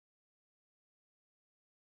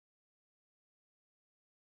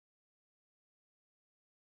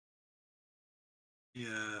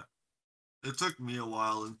Yeah, it took me a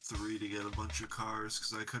while in 3 to get a bunch of cars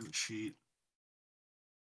because I couldn't cheat.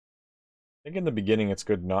 I think in the beginning it's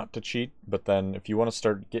good not to cheat, but then if you want to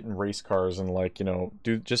start getting race cars and like, you know,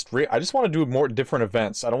 do just I just want to do more different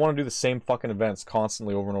events. I don't want to do the same fucking events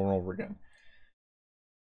constantly over and over and over again.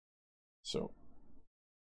 So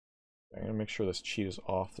I'm gonna make sure this cheat is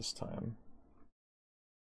off this time.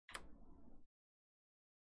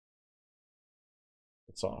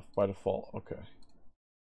 It's off by default. Okay.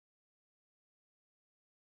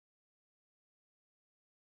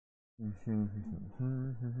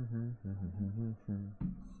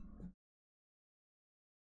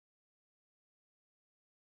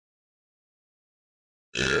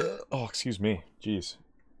 Oh, excuse me. Jeez.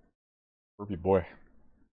 Burpy boy.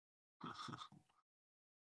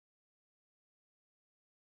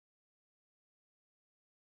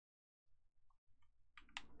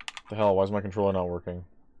 The hell? Why is my controller not working?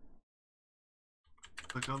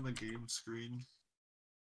 Click on the game screen.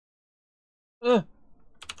 Uh.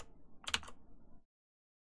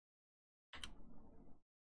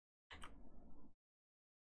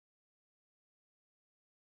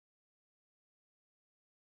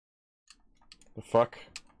 The fuck?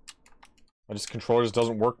 My controller just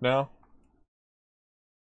doesn't work now?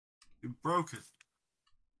 You broke it.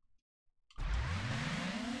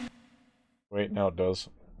 Wait, now it does.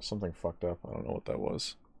 Something fucked up. I don't know what that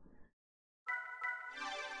was.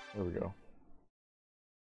 There we go.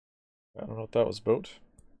 I don't know what that was about.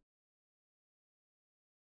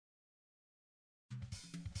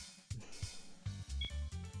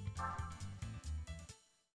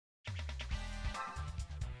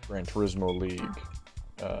 Gran Turismo League.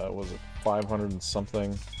 Was it 500 and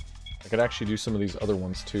something? I could actually do some of these other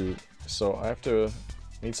ones too. So I have to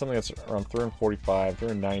need something that's around 345,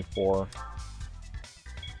 394.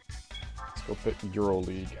 Let's go pick Euro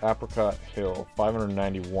League. Apricot Hill,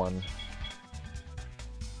 591.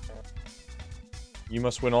 You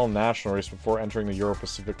must win all national races before entering the Euro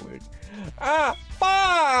Pacific League. Ah,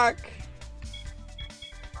 fuck!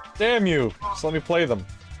 Damn you! Just let me play them.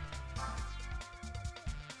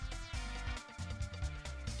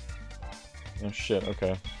 Oh shit,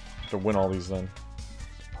 okay. Have to win all these then.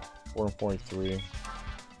 443.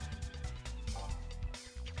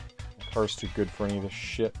 My car's too good for any of this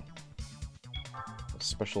shit.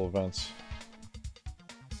 Special events.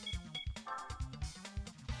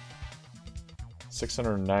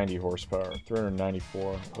 690 horsepower,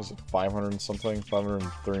 394. Was it 500 and something?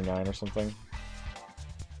 539 or something?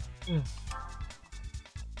 Mm.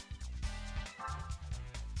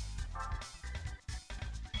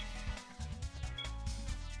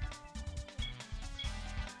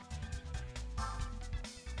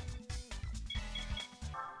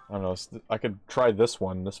 I don't know. I could try this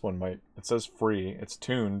one. This one might. It says free. It's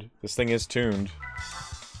tuned. This thing is tuned.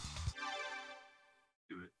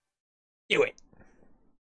 Do it. Do it.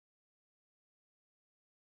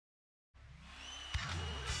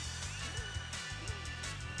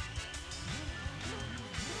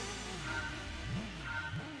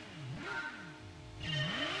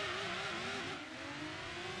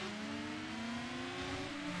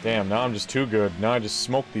 Damn, now I'm just too good. Now I just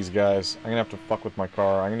smoke these guys. I'm gonna have to fuck with my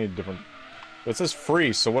car. I'm gonna need a different... But it says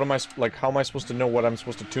free, so what am I... Like, how am I supposed to know what I'm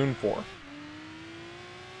supposed to tune for?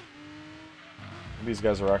 These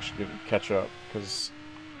guys are actually gonna catch up, because...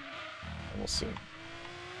 We'll see.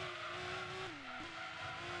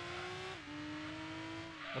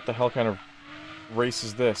 What the hell kind of race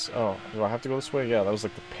is this? Oh, do I have to go this way? Yeah, that was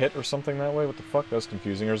like the pit or something that way? What the fuck? That was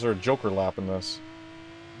confusing. Or is there a Joker lap in this?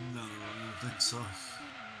 No, I don't think so.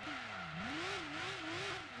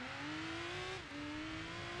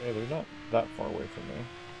 Yeah, they're not that far away from me.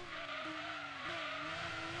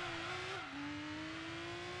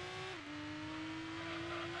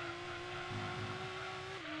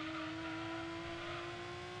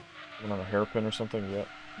 I'm on a hairpin or something? Yep.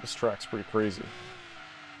 This track's pretty crazy.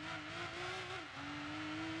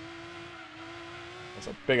 That's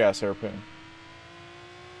a big-ass hairpin.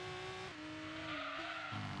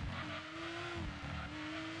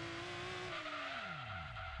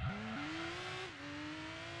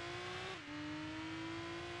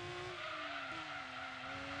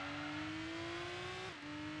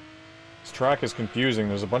 This track is confusing.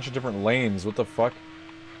 There's a bunch of different lanes. What the fuck?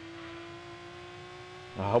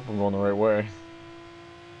 I hope I'm going the right way.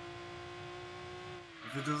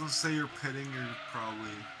 If it doesn't say you're pitting, you're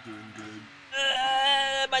probably doing good.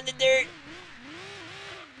 I'm on the dirt.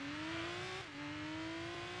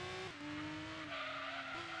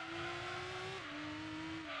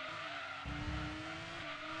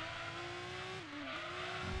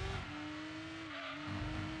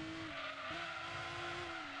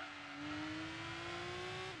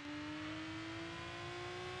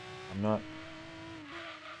 not...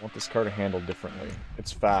 I want this car to handle differently.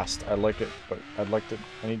 It's fast. I like it, but I'd like to...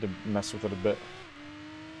 I need to mess with it a bit.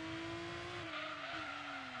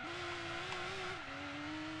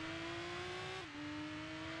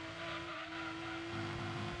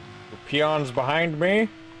 The peons behind me?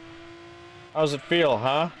 How's it feel,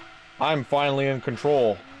 huh? I'm finally in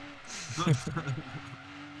control.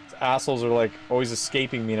 Assholes are like always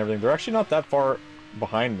escaping me and everything. They're actually not that far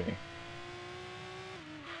behind me.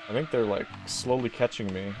 I think they're like slowly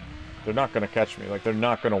catching me. They're not gonna catch me. Like, they're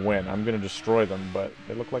not gonna win. I'm gonna destroy them, but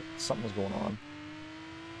they look like something's going on.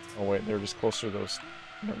 Oh wait, they're just closer to those.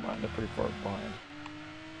 Never mind, they're pretty far behind.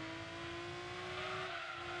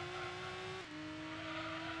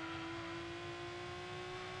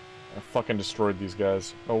 I fucking destroyed these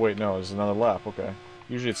guys. Oh wait, no, there's another lap. Okay.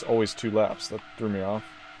 Usually it's always 2 laps. That threw me off.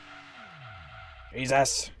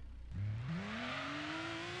 Jesus!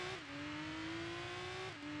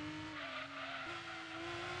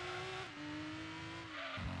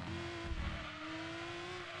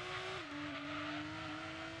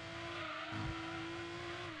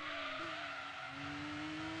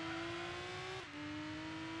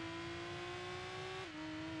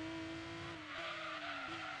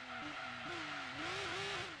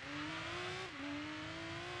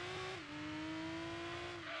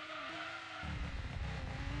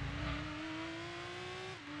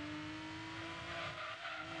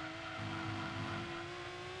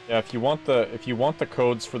 Yeah, if you want the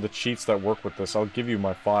codes for the cheats that work with this, I'll give you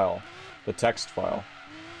my file, the text file,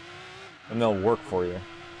 and they'll work for you.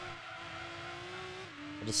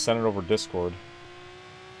 I'll just send it over Discord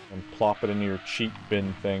and plop it into your cheat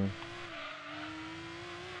bin thing.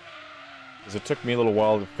 Because it took me a little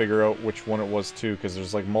while to figure out which one it was too, because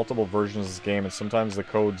there's like multiple versions of this game, and sometimes the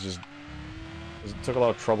codes just... It took a lot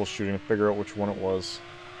of troubleshooting to figure out which one it was.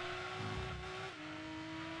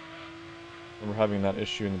 I remember having that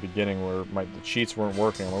issue in the beginning where the cheats weren't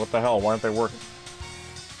working. I'm like, what the hell? Why aren't they working?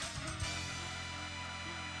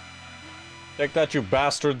 Take that, you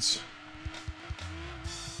bastards!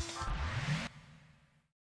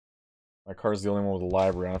 My car's the only one with a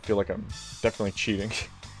livery, and I feel like I'm definitely cheating.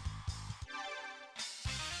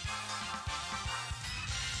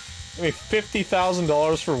 Give me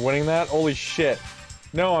 $50,000 for winning that? Holy shit.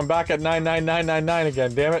 No, I'm back at 99999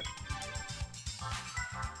 again, damn it.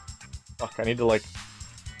 Fuck, I need to like...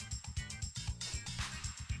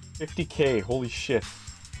 50k, holy shit.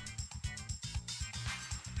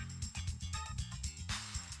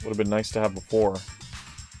 Would have been nice to have before.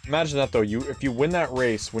 Imagine that though, if you win that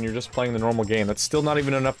race when you're just playing the normal game, that's still not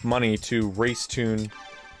even enough money to race tune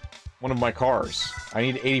one of my cars. I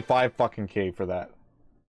need 85 fucking k for that.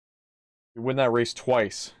 You win that race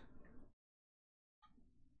twice.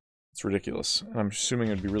 It's ridiculous. And I'm assuming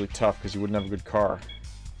it'd be really tough because you wouldn't have a good car.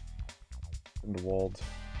 Walled.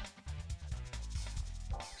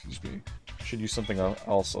 Excuse me. I should use something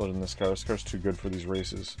else other than this car. This car's too good for these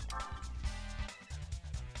races.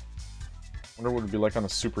 Wonder what it would be like on a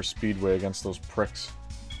super speedway against those pricks.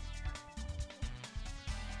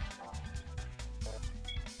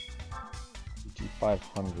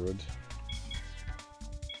 GT500.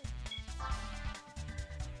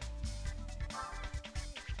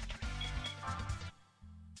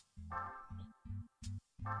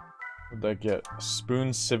 What'd I get? A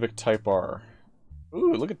Spoon Civic Type R.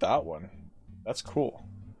 Ooh, look at that one. That's cool.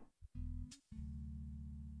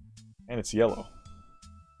 And it's yellow.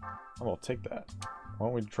 Oh, I'll take that. Why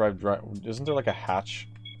don't we drive... Isn't there like a hatch?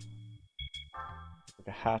 Like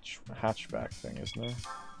a hatchback thing, isn't there?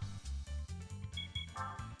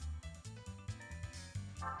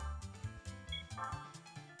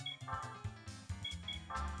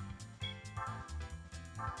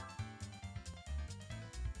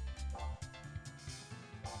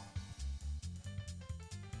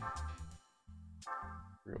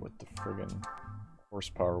 I forget what the friggin'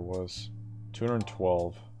 horsepower was.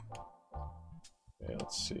 212. Okay,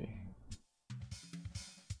 let's see.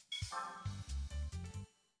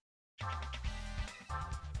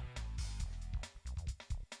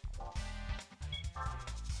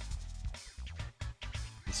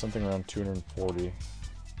 It's something around 240.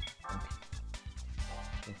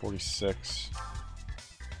 246.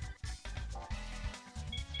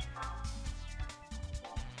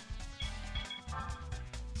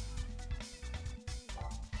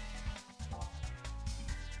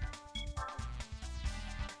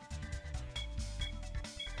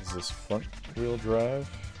 Is this front wheel drive?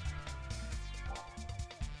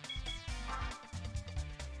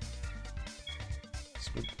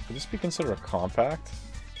 Could this be considered a compact?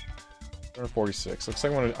 246. Looks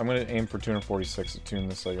like I'm gonna aim for 246 to tune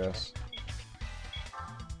this, I guess.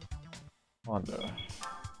 Honda.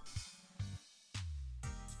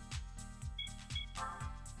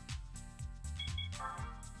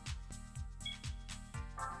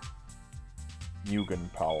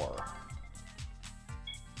 Mugen power.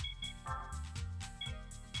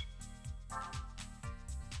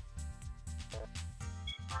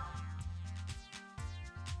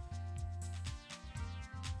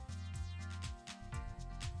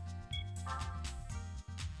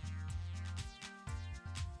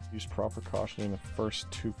 Use proper caution in the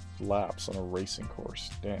first 2 laps on a racing course.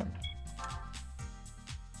 Damn.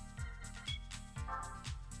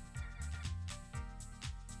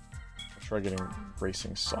 I'll try getting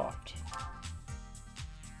racing soft.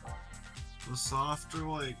 The soft are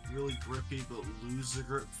like really grippy but lose the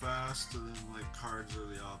grip fast, and then like cards are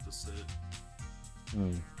the opposite.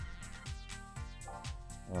 Hmm.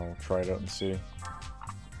 I'll try it out and see.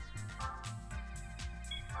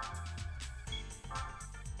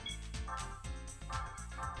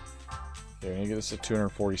 Okay, I need to get this at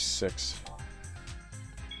 246.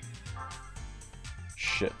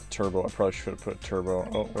 Shit, turbo. I probably should have put turbo.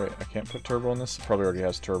 Oh, wait, I can't put turbo in this? It probably already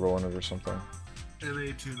has turbo in it or something.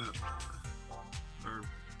 NA tune-up. Or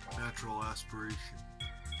natural aspiration.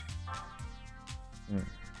 Hmm.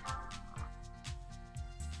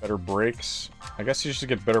 Better brakes. I guess you should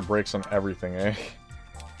get better brakes on everything, eh?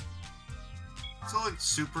 It's not like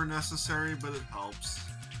super necessary, but it helps.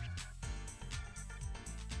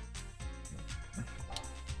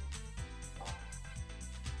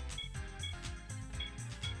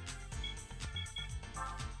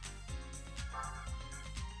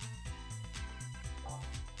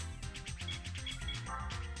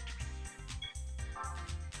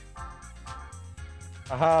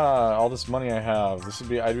 Aha! All this money I have. This would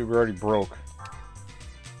be. I'd be already broke.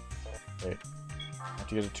 Wait. I have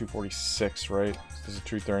to get a 246, right? This is a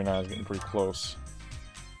 239. It's getting pretty close.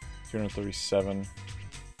 237.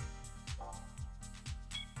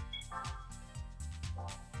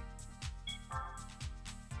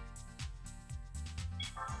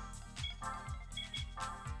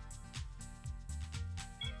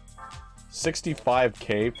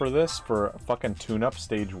 $65K for this for a fucking tune-up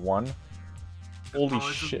stage 1. Holy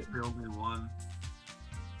shit! The only one.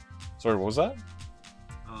 Sorry, what was that?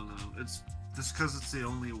 Oh no, it's just because it's the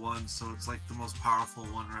only one, so it's like the most powerful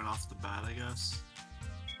one right off the bat, I guess.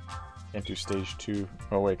 Can't do stage 2.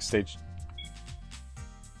 Oh wait, stage.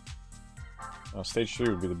 Oh, stage 3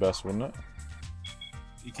 would be the best, wouldn't it?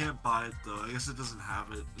 You can't buy it though. I guess it doesn't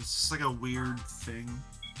have it. It's just like a weird thing.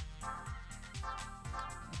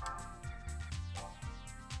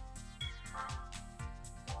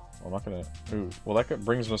 Well, I'm not gonna. Ooh, well that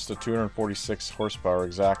brings us to 246 horsepower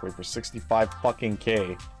exactly for 65 fucking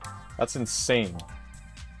K. That's insane.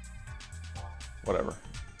 Whatever.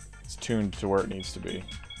 It's tuned to where it needs to be.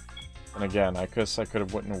 And again, I guess I could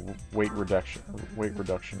have went in weight reduction. Weight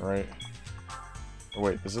reduction, right? Or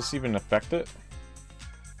wait, does this even affect it?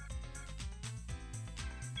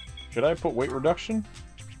 Should I put weight reduction?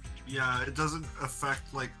 Yeah, it doesn't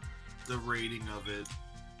affect like the rating of it.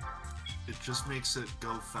 It just makes it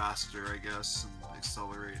go faster, I guess, and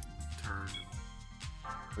accelerate and turn.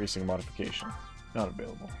 Racing modification. Not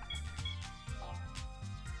available.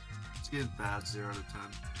 It's getting bad, 0 out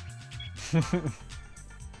of 10.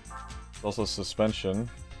 Also suspension.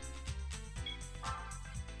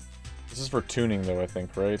 This is for tuning though, I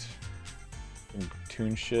think, right? You can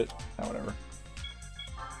tune shit. Oh, whatever.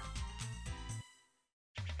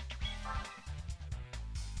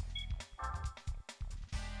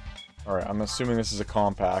 Alright, I'm assuming this is a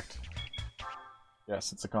compact.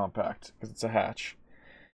 Yes, it's a compact, because it's a hatch.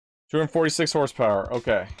 246 horsepower,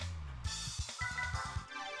 okay.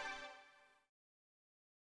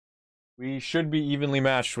 We should be evenly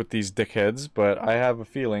matched with these dickheads, but I have a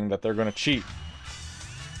feeling that they're gonna cheat.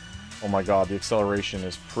 Oh my god, the acceleration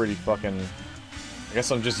is pretty fucking... I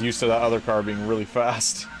guess I'm just used to that other car being really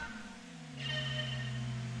fast.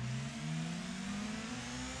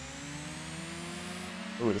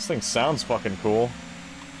 Ooh, this thing sounds fucking cool.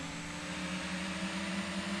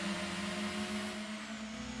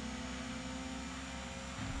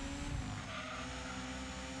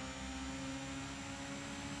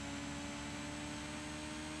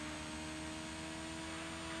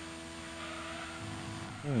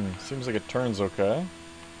 Seems like it turns okay.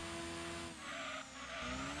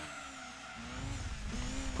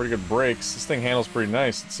 Pretty good brakes. This thing handles pretty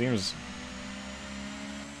nice, it seems.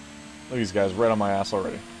 Look at these guys right on my ass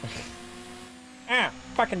already. Ah,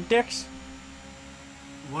 fucking dicks.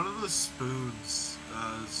 One of the spoons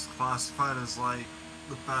is classified as like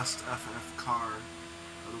the best FF car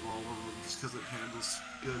out of all of them, just because it handles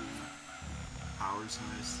good and power's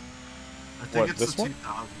nice. I think What, it's this the one?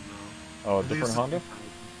 2000 though. Oh, I a think it's different the Honda? 2000.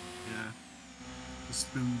 Yeah. The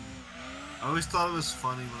Spoon. I always thought it was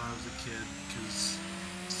funny when I was a kid, because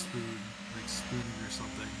spoon, like spooning or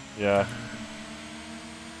something. Yeah.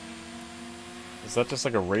 Is that just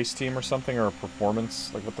like a race team or something, or a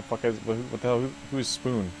performance? Like, what the fuck is... What the hell? Who is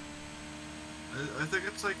Spoon? I think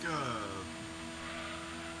it's like a...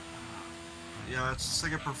 Yeah, it's just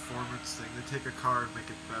like a performance thing. They take a car and make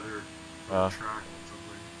it better for a track or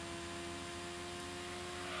something.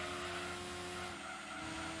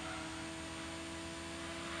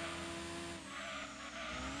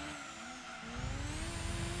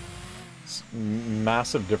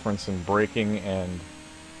 Massive difference in braking and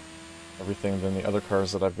everything than the other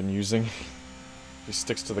cars that I've been using. He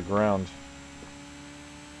sticks to the ground.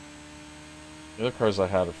 The other cars I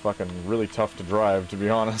had are fucking really tough to drive, to be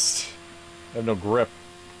honest. I have no grip.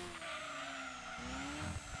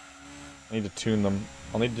 I need to tune them.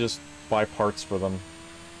 I'll need to just buy parts for them.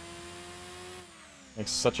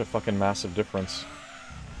 Makes such a fucking massive difference.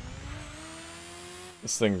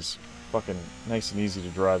 This thing's fucking nice and easy to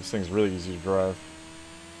drive. This thing's really easy to drive.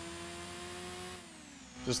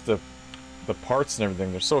 Just the parts and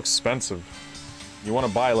everything, they're so expensive. You want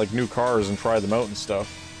to buy, like, new cars and try them out and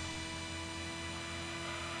stuff.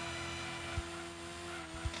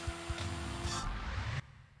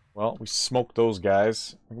 Well, we smoked those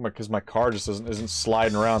guys. Because my car just isn't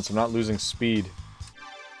sliding around, so I'm not losing speed.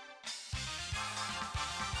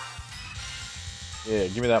 Yeah,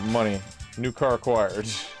 give me that money. New car acquired.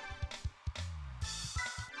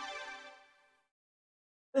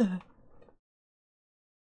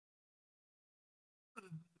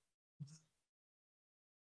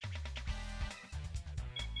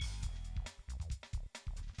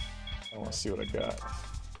 I want to see what I got.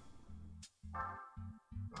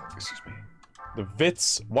 Excuse me. The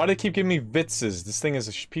Vits. Why do they keep giving me Vitses? This thing is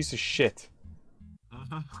a piece of shit.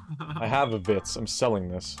 I have a Vits. I'm selling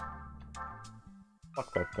this.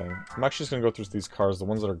 Fuck that thing. I'm actually just gonna go through these cars, the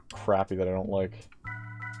ones that are crappy that I don't like.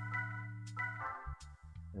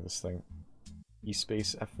 Look at this thing.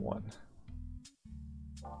 E-Space F1.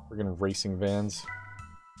 Friggin' racing vans.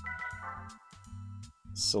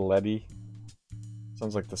 Slutty.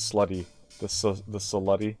 Sounds like the slutty. The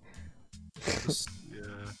slutty.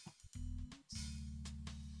 Yeah.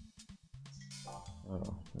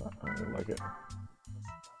 Oh, no, I don't really like it.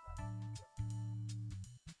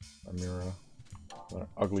 Amira. What an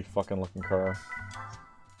ugly fucking looking car.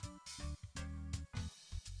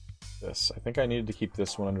 This. I think I needed to keep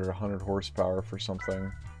this one under 100 horsepower for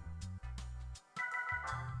something.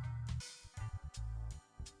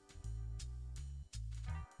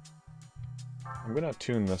 I'm gonna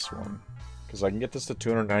tune this one. Because I can get this to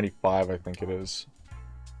 295, I think it is.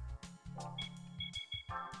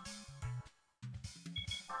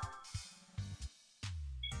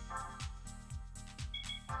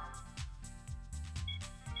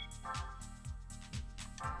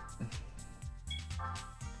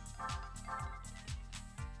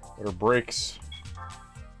 Better brakes.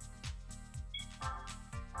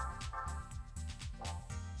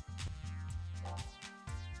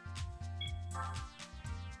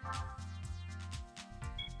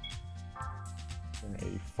 An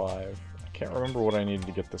 85. I can't remember what I needed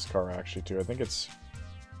to get this car actually to. I think it's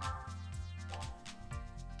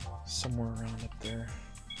somewhere around up there.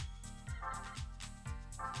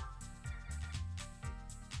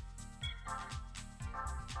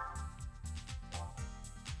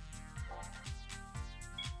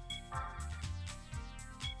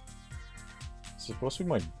 It's supposed to be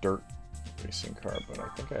my dirt racing car, but I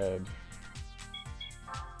think I had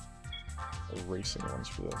the racing ones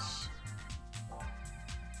for this.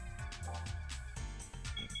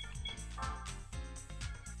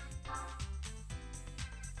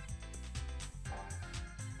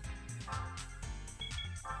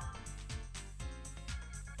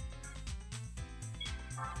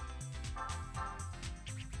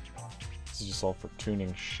 This is just all for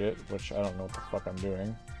tuning shit, which I don't know what the fuck I'm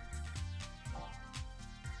doing.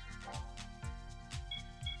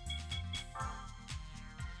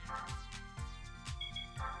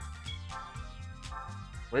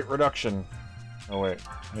 Weight reduction. Oh wait,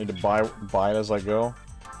 I need to buy it as I go.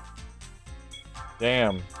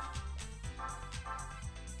 Damn.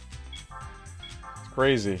 It's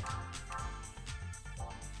crazy.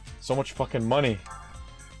 So much fucking money.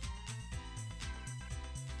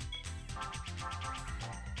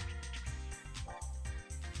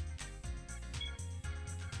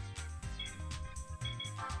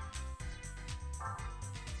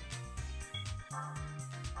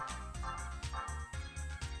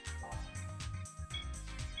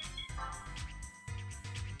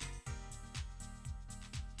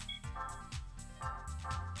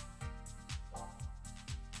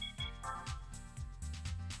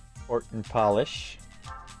 Port and polish.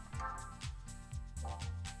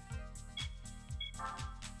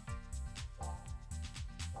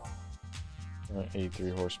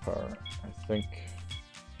 83 horsepower. I think.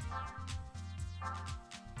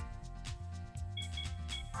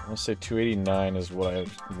 I'm gonna say 289 is what I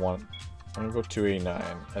want. I'm gonna go 289.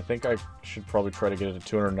 I think I should probably try to get it to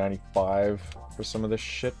 295 for some of this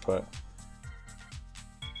shit, but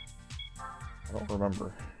I don't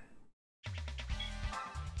remember.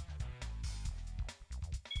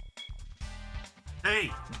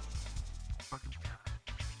 Hey!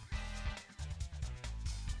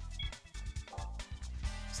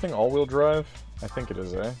 This thing all-wheel drive? I think it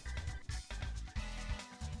is, eh?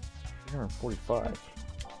 345.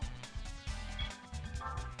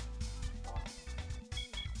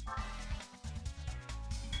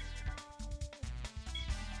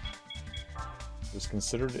 It was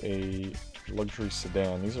considered a luxury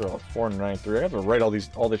sedan. These are all 493. I have to write all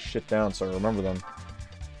this shit down so I remember them.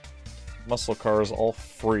 Muscle cars all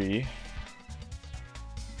free.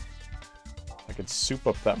 I could soup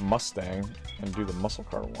up that Mustang and do the muscle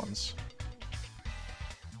car ones.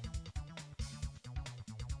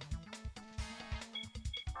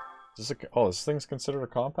 Is this oh, this thing's considered a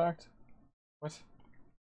compact? What?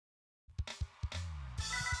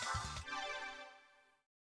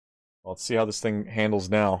 Well, let's see how this thing handles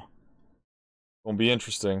now. Won't be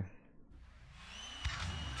interesting.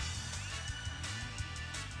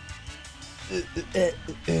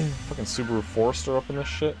 Fucking Subaru Forester up in this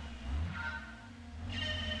shit.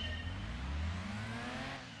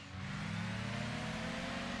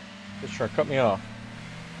 Just trying to cut me off.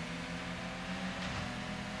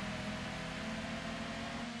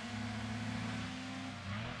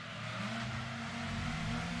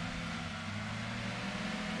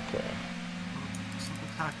 Okay. Stop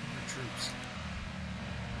attacking your troops.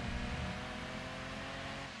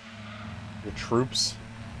 Your troops?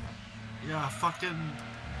 Yeah, fucking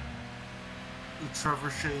the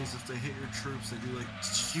trebuchets, if they hit your troops, they do like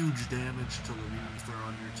huge damage to them even if they're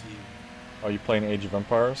on your team. Are you playing Age of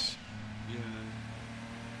Empires? Yeah.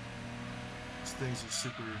 These things are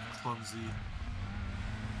super clumsy.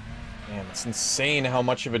 Man, it's insane how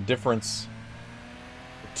much of a difference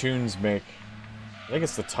the tunes make. I think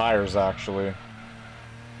it's the tires, actually.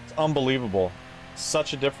 It's unbelievable.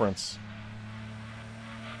 Such a difference.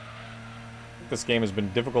 I think this game has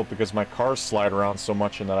been difficult because my cars slide around so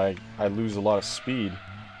much and that I lose a lot of speed.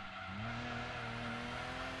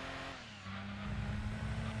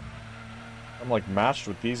 I'm like matched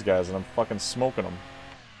with these guys and I'm fucking smoking them.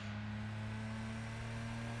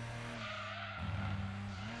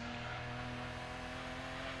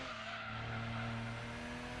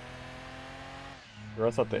 I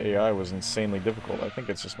thought the AI was insanely difficult. I think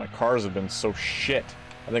it's just my cars have been so shit.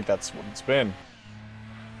 I think that's what it's been.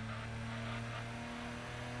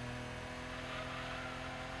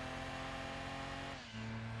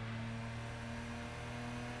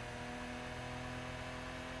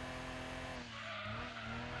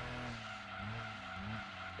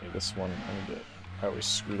 Okay, this one, I always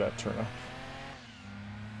screw that turn up.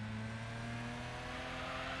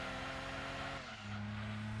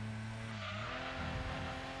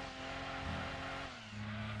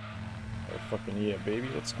 Fucking yeah, baby,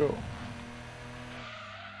 let's go.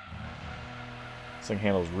 This thing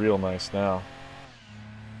handles real nice now.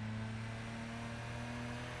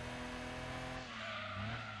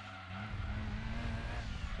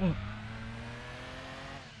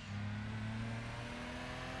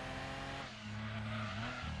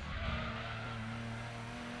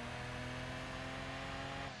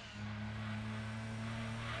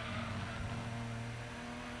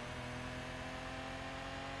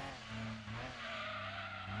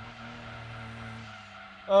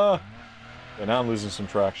 Yeah, now I'm losing some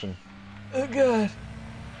traction. Oh god.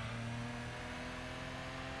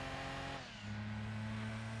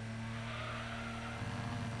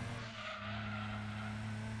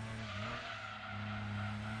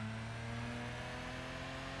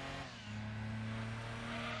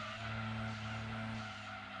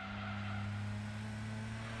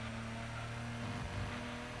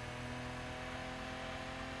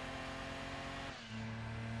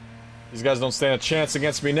 These guys don't stand a chance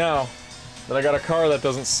against me now. That I got a car that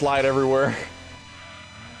doesn't slide everywhere.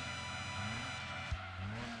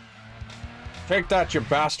 Take that, you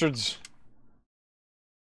bastards!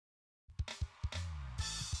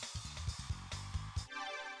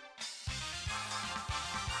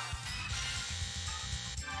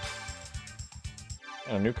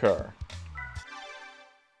 And a new car.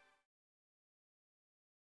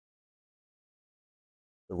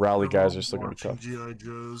 The rally guys are still gonna be tough. G.I.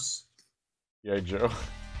 Joes. G.I. Joe.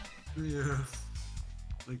 Yeah.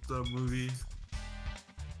 Like the movie.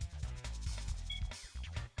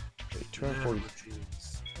 Wait, Banana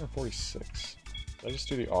machines. 246. Did I just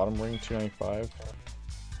do the autumn ring 295?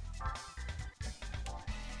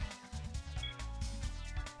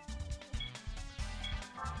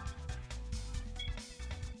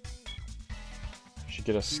 Should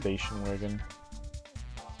get a station wagon.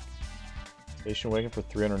 Station wagon for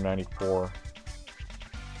 394.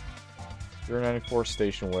 394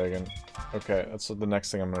 station wagon. Okay, that's the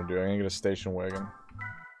next thing I'm gonna do. I'm gonna get a station wagon.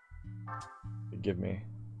 Give me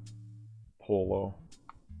Polo.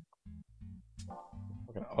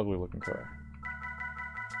 Fucking ugly looking car.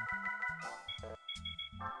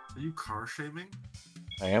 Are you car shaming?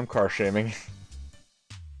 I am car shaming.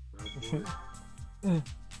 Bad boy.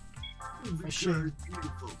 The car is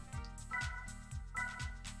beautiful.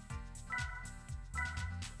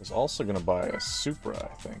 I was also gonna buy a Supra,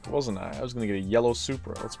 I think, wasn't I? I was gonna get a yellow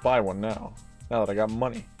Supra. Let's buy one now. Now that I got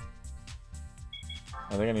money.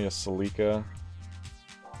 I think I need a Celica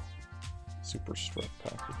Super Strut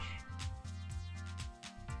package.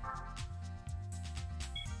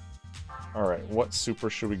 Alright, what Supra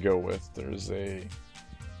should we go with? There's a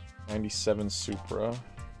 97 Supra.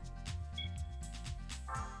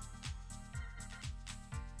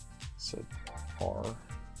 Said R.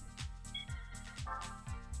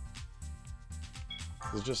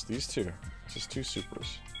 It's just these two. It's just two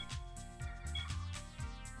Supras.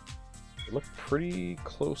 They look pretty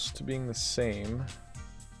close to being the same.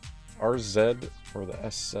 RZ or the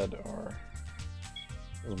SZR.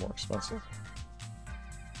 It was more expensive.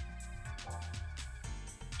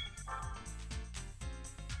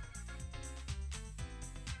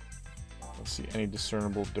 Let's see any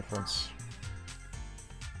discernible difference.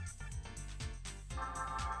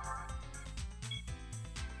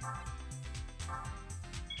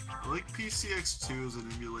 I like PCX2 as an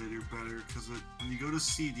emulator better because when you go to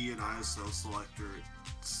CD and ISO selector, it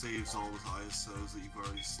saves all the ISOs that you've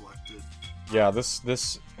already selected. Yeah,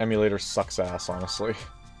 this emulator sucks ass, honestly.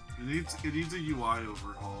 It needs a UI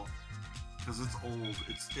overhaul because it's old.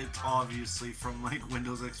 It's obviously from like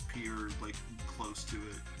Windows XP or like close to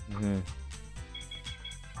it. Mm-hmm.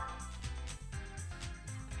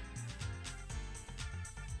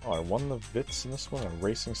 Oh, I won the Vits in this one, a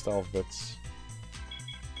racing style Vits.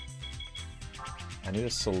 I need a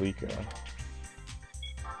Celica,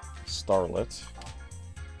 Starlet,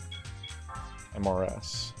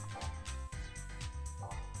 MRS.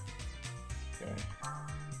 Okay.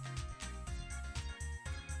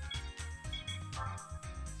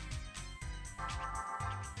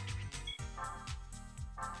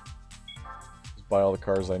 Just buy all the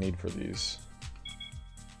cars I need for these.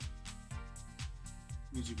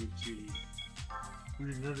 Where's your good kitty?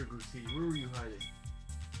 Where's another good kitty? Where were you hiding?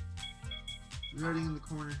 You're hiding in the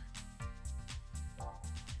corner.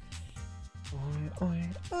 Oi, oi,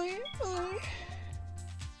 oi, oi.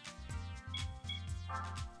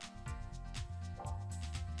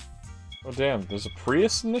 Oh damn, there's a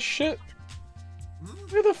Prius in this shit?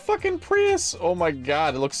 Look at the fucking Prius! Oh my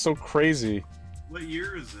god, it looks so crazy. What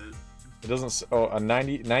year is it? It doesn't s oh, a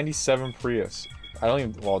 97 Prius. I don't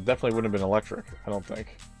even, well, it definitely wouldn't have been electric, I don't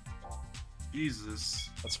think. Jesus.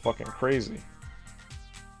 That's fucking crazy.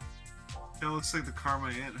 That looks like the car my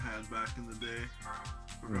aunt had back in the day.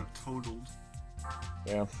 Or got totaled.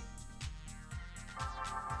 Damn.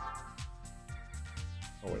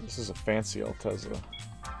 Oh wait, this is a fancy Altezza.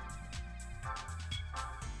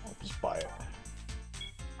 I'll just buy it.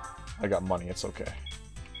 I got money, it's okay.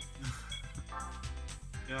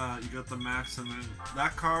 Yeah, you got the Maximum.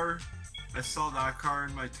 That car, I saw that car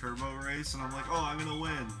in my turbo race, and I'm like, oh, I'm gonna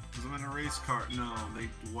win, because I'm in a race car. No, they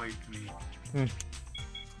wiped me.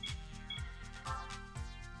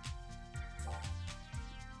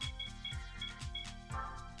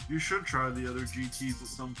 You should try the other GTs at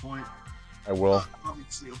some point. I will. Not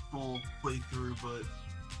obviously a full playthrough, but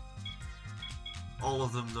all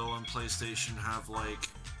of them, though, on PlayStation have, like,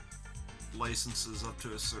 licenses up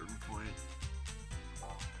to a certain point.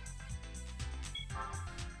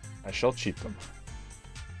 I shall cheat them.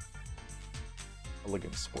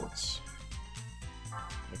 Elegant Sports.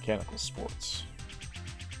 Mechanical Sports.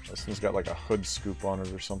 This one's got like a hood scoop on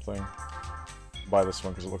it or something. Buy this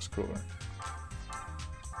one because it looks cooler.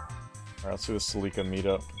 Alright, let's do the Celica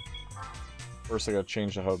meetup. First I gotta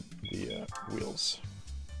change the wheels.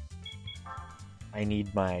 I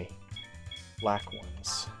need my black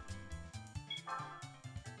ones.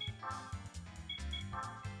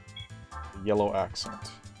 The yellow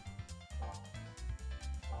accent.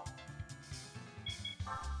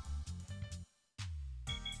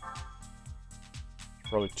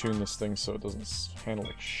 Probably tune this thing so it doesn't handle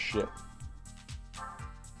like shit.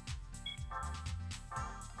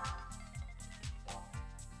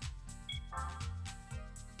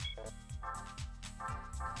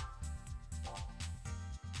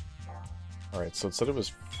 Alright, so it said it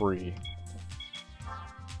was free.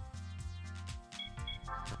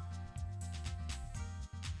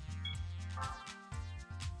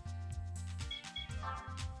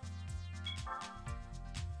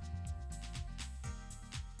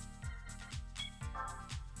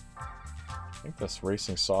 I think this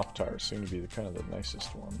racing soft tires seem to be the kind of the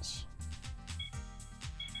nicest ones.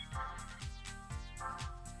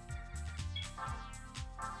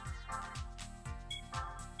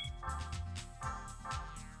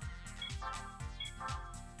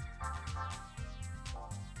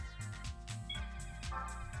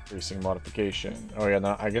 Racing modification. Oh yeah,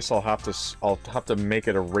 now I guess I'll have to make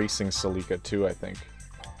it a racing Celica too, I think.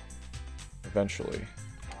 Eventually.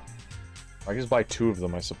 I just buy 2 of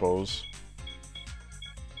them, I suppose.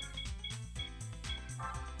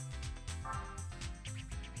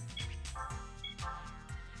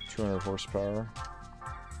 200 horsepower.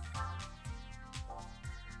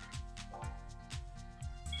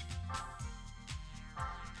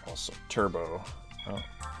 Also turbo. Oh,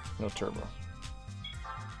 no turbo.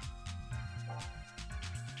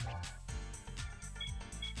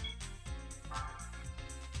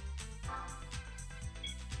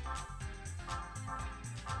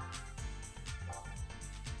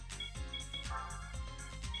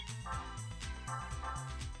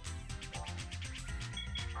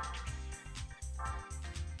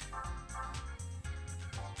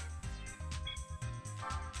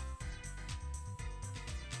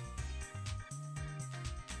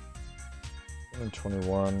 And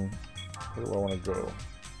 21. Where do I want to go?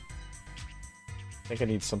 I think I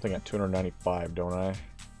need something at 295, don't I?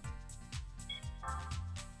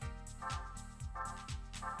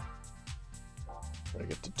 Gotta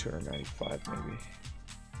get to 295 maybe.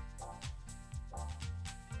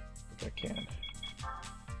 If I can.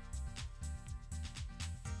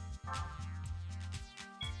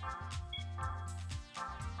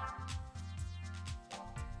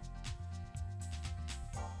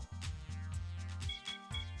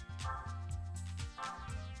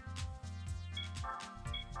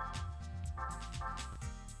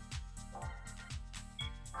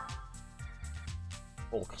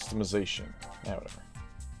 Full customization. Yeah, whatever.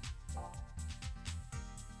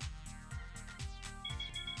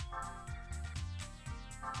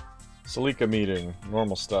 Celica meeting,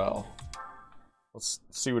 normal style. Let's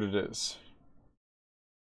see what it is.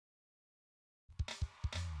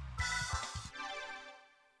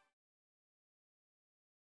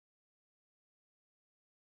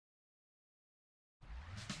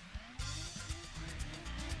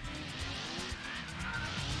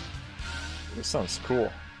 This sounds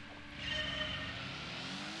cool.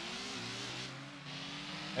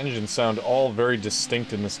 Engines sound all very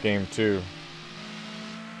distinct in this game too.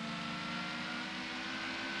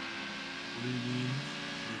 What do you mean?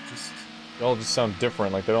 They all just sound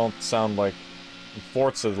different. Like they don't sound like in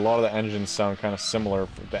Forza. A lot of the engines sound kind of similar.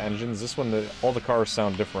 The engines. This one, all the cars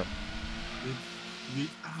sound different.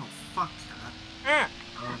 Oh fuck that!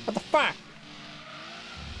 What the fuck?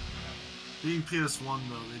 Being PS1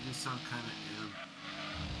 though, they do sound kind of am.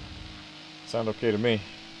 Sound okay to me.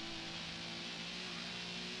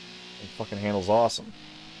 It fucking handles awesome.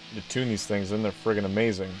 You tune these things and they're friggin'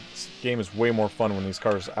 amazing. This game is way more fun when these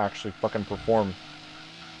cars actually fucking perform.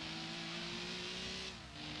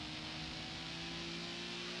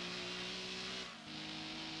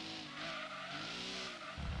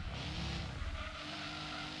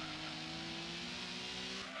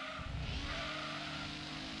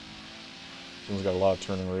 This one's got a lot of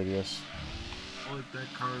turning radius. I like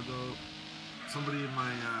that car though. Somebody in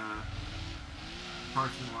my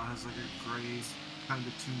parking lot has like a gray, kind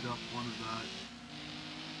of tuned up one of that.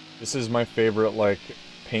 This is my favorite, like,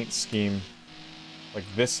 paint scheme. Like,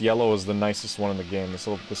 this yellow is the nicest one in the game. This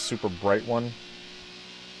super bright one.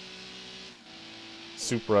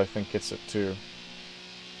 Supra, I think, gets it too.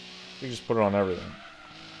 You just put it on everything.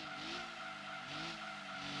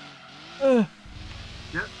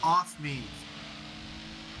 Get off me!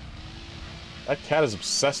 That cat is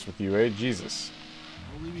obsessed with you, eh? Jesus.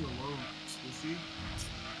 Don't leave me alone, Squishy.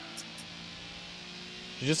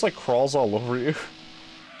 She just, like, crawls all over you.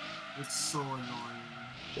 It's so annoying.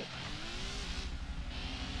 Shit.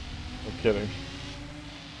 No kidding.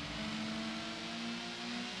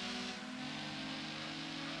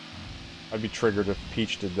 I'd be triggered if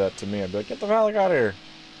Peach did that to me. I'd be like, get the fuck out of here.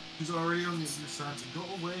 He's already on the other side, so go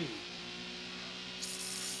away.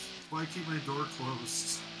 why keep my door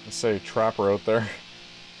closed? Let's say trapper out there.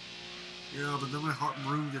 Yeah, but then my hot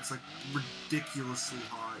room gets like ridiculously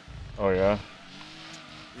hot. Oh yeah?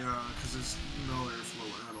 Yeah, because there's no airflow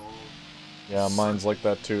at all. Yeah, mine's like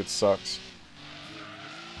that too, it sucks.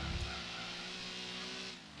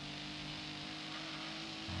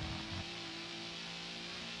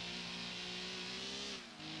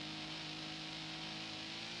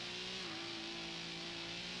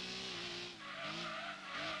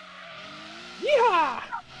 Yeehaw!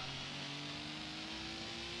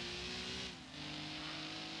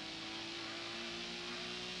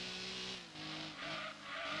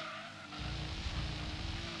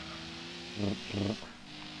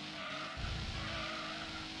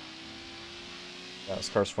 Yeah, this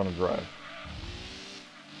car's fun to drive.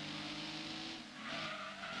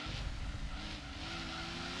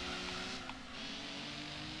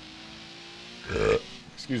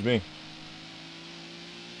 Excuse me.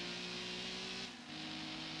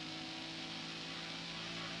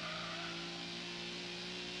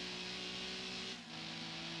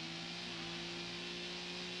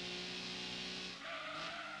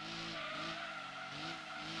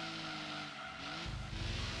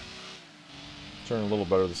 Turn a little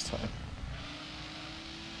better this time.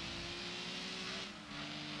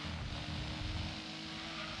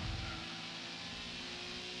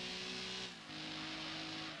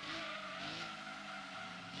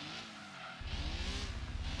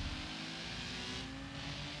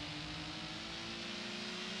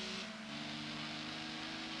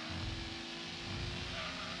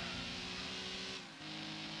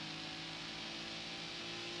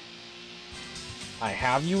 I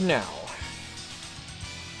have you now.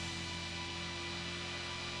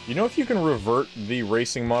 You know if you can revert the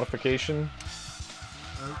racing modification?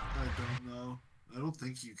 I don't know. I don't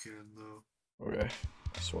think you can, though. Okay.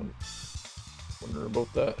 Just wonder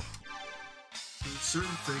about that. There's certain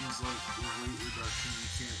things like the weight reduction you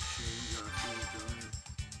can't change after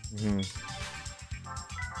you've done it.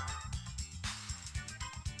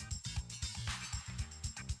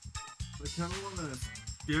 I kind of want to...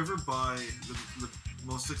 If you ever buy the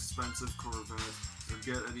most expensive Corvette, or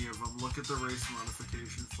get any of them, look at the race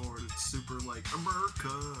modification for it. It's super like,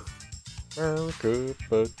 America! America,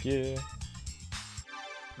 fuck yeah.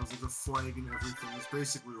 Has like a flag and everything. It's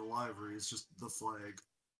basically the livery, it's just the flag.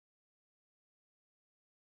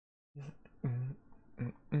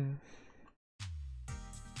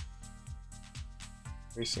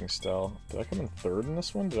 Racing style. Did I come in third in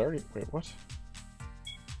this one? Did I already... Wait, what?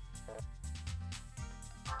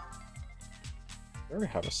 I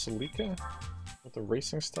already have a Celica with the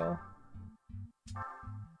racing style?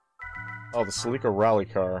 Oh, the Celica rally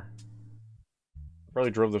car. I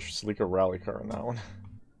probably drove the Celica rally car in that one.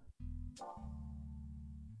 I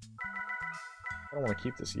don't want to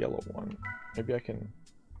keep this yellow one. Maybe I can...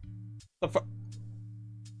 The fu-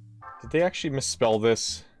 Did they actually misspell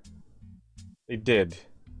this? They did.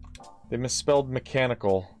 They misspelled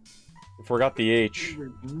mechanical. They forgot the H.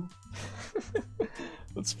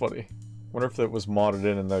 That's funny. Wonder if that was modded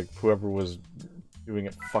in and like whoever was doing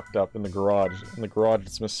it fucked up in the garage. In the garage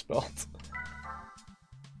it's misspelled.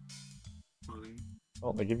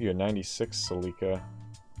 Oh, they give you a 96 Celica.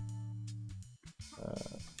 I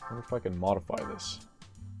wonder if I can modify this.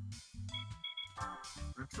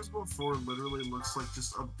 Turismo 4 literally looks like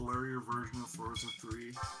just a blurrier version of Forza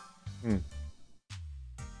 3. Hmm.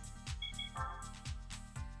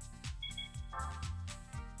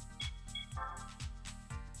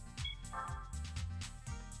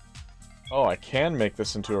 Oh, I can make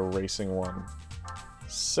this into a racing one.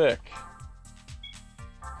 Sick.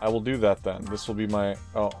 I will do that then. This will be my...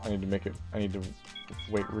 Oh, I need to make it... I need to...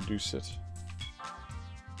 Wait, reduce it.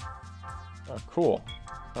 Oh, cool.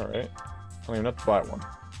 Alright. I don't even have to buy one.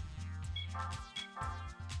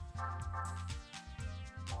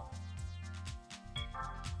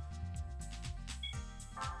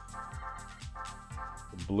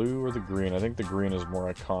 The blue or the green? I think the green is more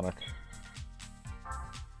iconic.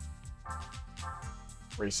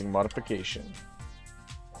 Racing modification.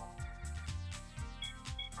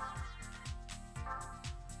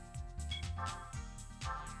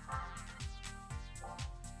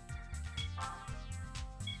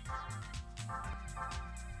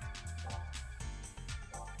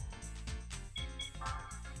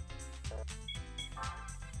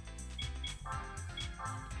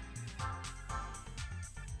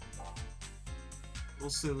 We'll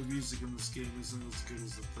say the music in this game isn't as good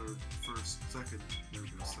as the second one.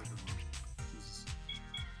 Jesus.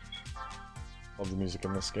 Love the music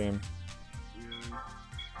in this game. Yeah.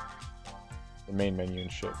 The main menu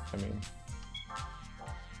and shit, I mean.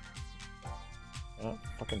 Not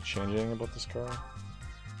fucking change anything about this car.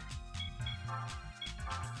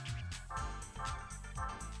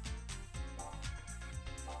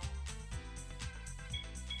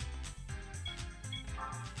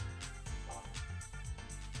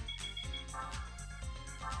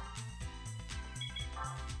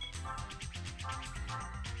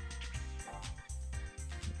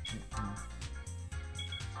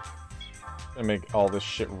 I make all this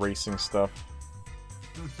shit racing stuff.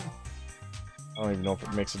 I don't even know if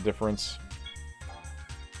it makes a difference.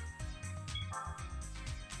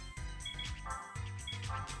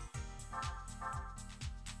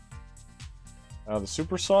 The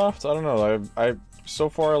super soft? I don't know. I so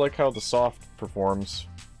far I like how the soft performs.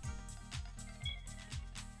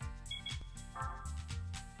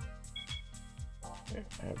 Okay,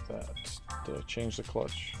 I have that. Did I change the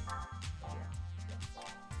clutch?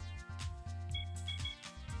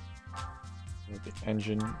 The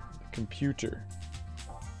engine, the computer.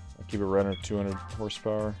 I'll keep it running at 200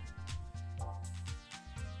 horsepower.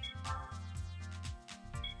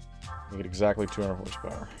 Make it exactly 200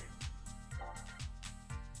 horsepower.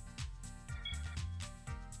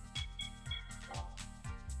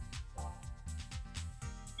 I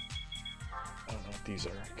don't know what these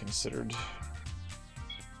are considered.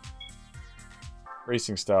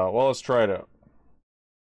 Racing style. Well, let's try it out.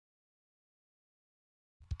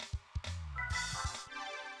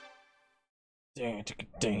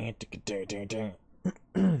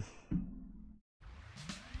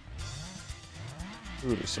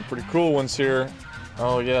 Ooh, there's some pretty cool ones here.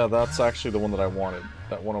 Oh yeah, that's actually the one that I wanted.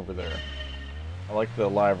 That one over there. I like the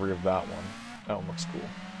livery of that one. That one looks cool.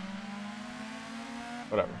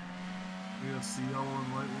 Whatever. Yeah, it's the yellow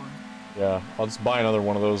and white one. Yeah, I'll just buy another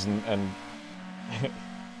one of those and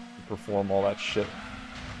perform all that shit.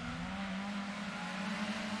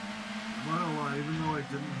 I'm not gonna lie, even though I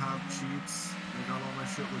didn't have cheats, I got all my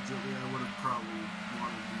shit legitly, I would have probably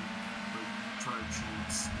wanted to try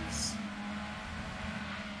cheats. Because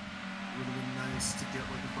it would have been nice to get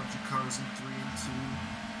like a bunch of cars in 3 and 2,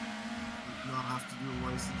 like not have to do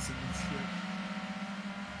licensing and shit.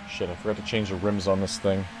 Shit, I forgot to change the rims on this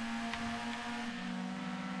thing.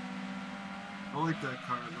 I like that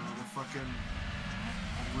car though, the fucking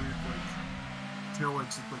weird like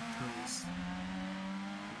taillights look like toes.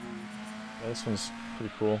 Yeah, this one's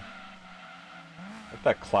pretty cool. I like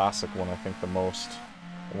that classic one, I think, the most.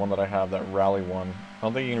 The one that I have, that rally one. I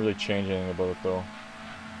don't think you can really change anything about it, though.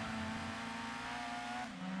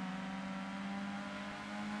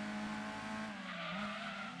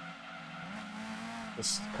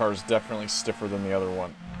 This car is definitely stiffer than the other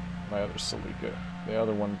one. My other Celica. The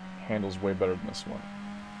other one handles way better than this one.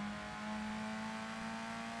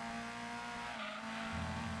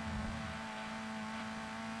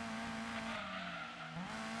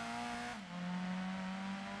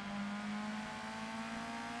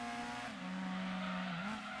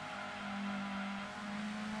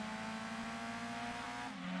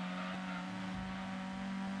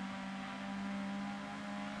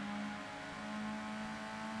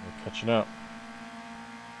 Catching up.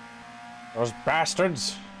 Those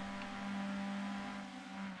bastards!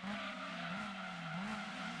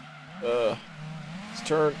 Let's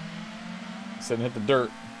turn. Instead of hit the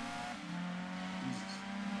dirt.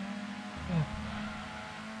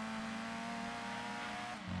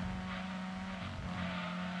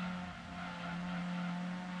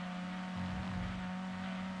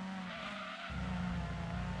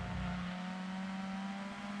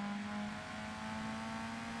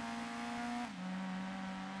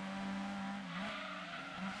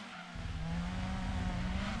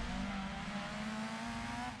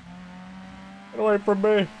 Get away from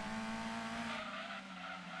me!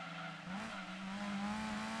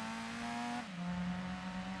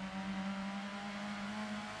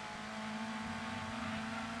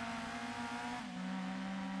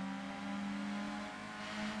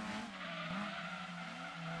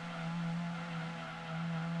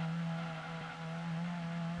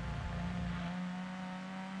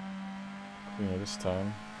 Cleaner this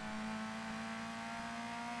time.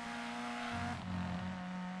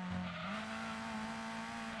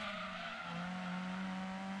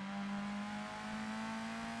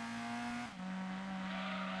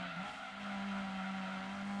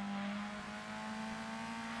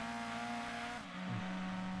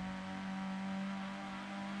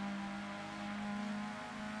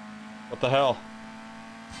 What the hell?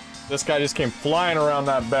 This guy just came flying around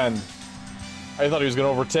that bend. I thought he was gonna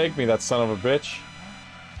overtake me, that son of a bitch.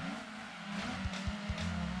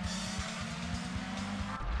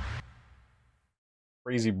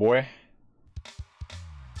 Crazy boy.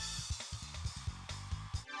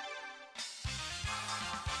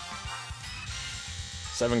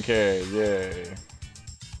 7K, yay.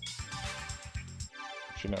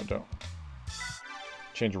 Actually, no, don't.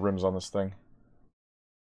 Change the rims on this thing.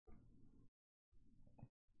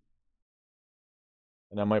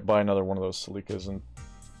 And I might buy another one of those Celicas and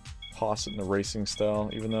toss it in the racing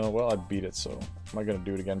style, even though, well, I beat it, so am I gonna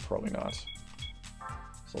do it again? Probably not.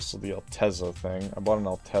 It's also the Altezza thing. I bought an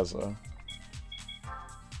Altezza.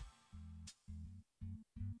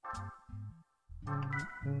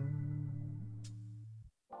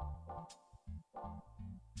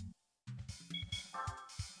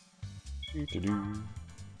 Do-do-do.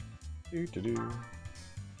 Do-do-do.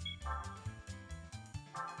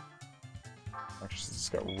 Actually, it's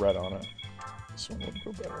got red on it. This one would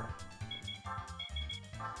go better.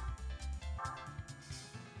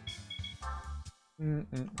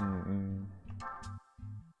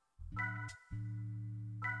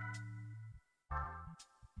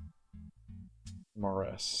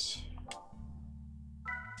 MRS.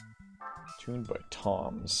 Tuned by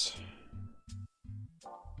Tom's.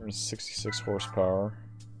 166 horsepower.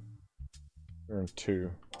 102.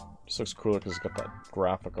 Just looks cooler because it's got that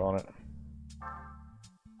graphic on it.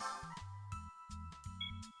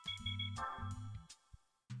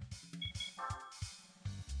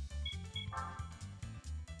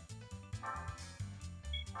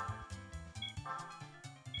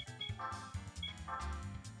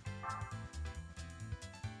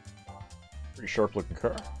 Pretty sharp looking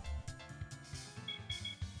car.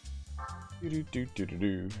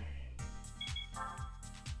 Do-do-do-do-do-do.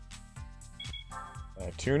 I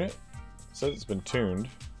tune it. It says it's been tuned.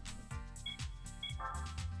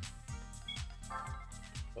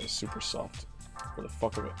 That is super soft. For the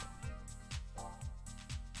fuck of it.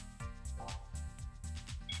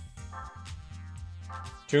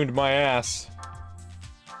 Tuned my ass.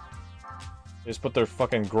 They just put their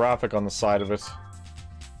fucking graphic on the side of it.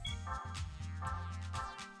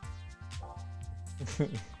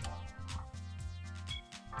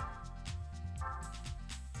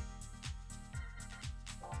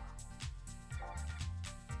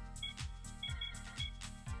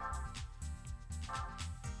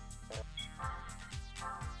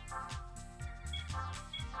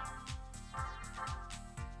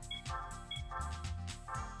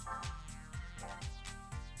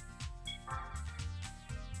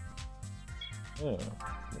 Yeah,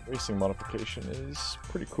 the racing modification is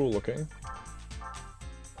pretty cool looking.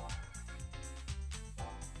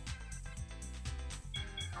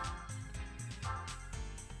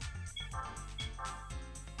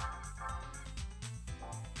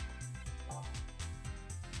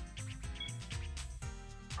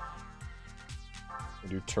 We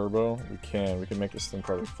do turbo? We can make this thing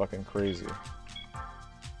probably fucking crazy.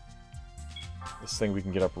 This thing we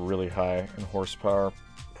can get up really high in horsepower.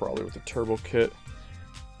 Probably with a turbo kit.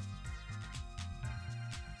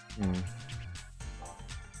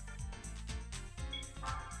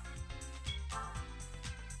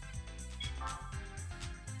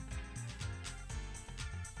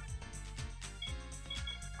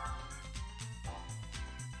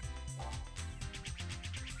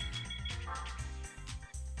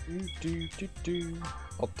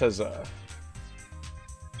 Altezza.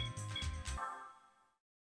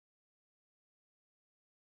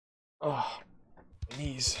 Oh, my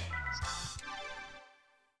knees.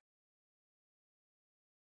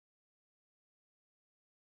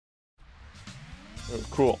 Oh,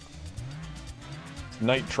 cool.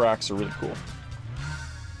 Night tracks are really cool.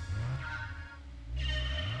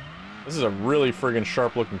 This is a really friggin'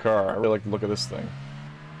 sharp looking car. I really like the look of this thing.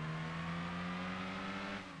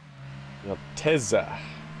 The Altezza.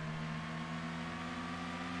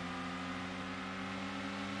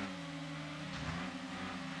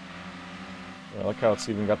 I like how it's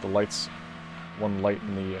even got the lights, one light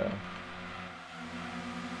in the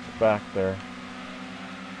back there.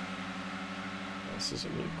 This is a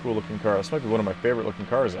really cool looking car. This might be one of my favorite looking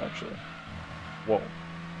cars, actually. Whoa.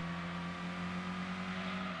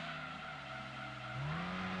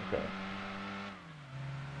 Okay.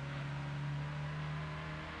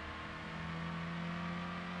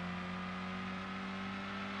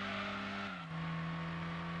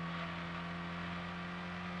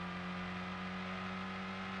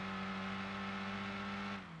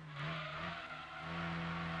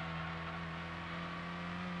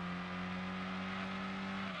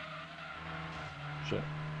 Shit.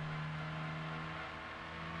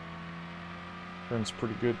 Turns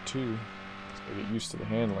pretty good too. Just gotta get used to the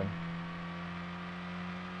handling.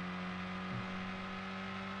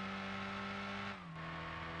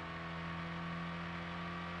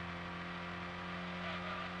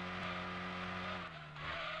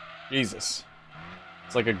 Jesus.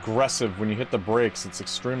 It's like aggressive. When you hit the brakes, it's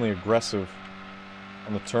extremely aggressive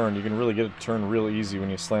on the turn. You can really get it to turn real easy when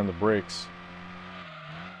you slam the brakes.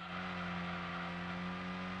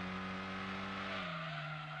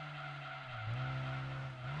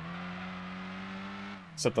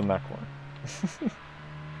 Except on that corner.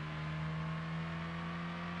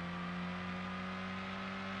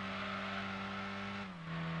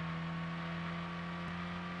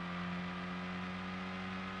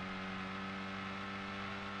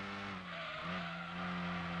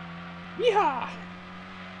 Yeehaw!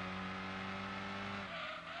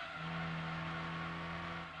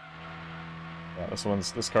 Yeah,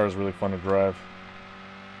 this car is really fun to drive.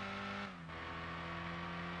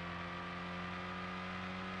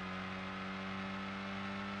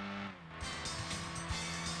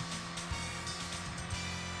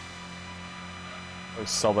 I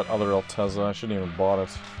sell that other Altezza. I shouldn't even bought it.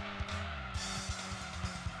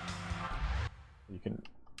 You can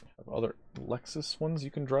have other Lexus ones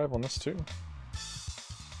you can drive on this too.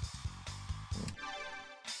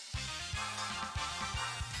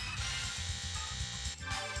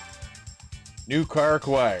 New car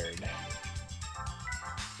acquired.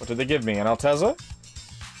 What did they give me? An Altezza?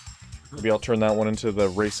 Maybe I'll turn that one into the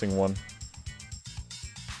racing one.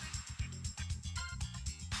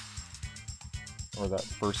 Or that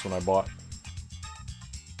first one I bought.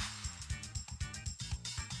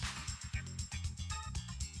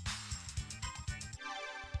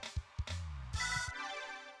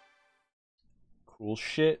 Cool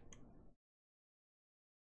shit.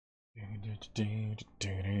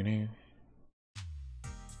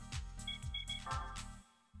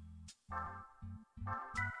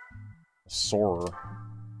 Soarer.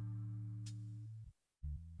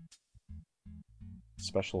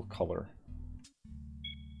 Special color.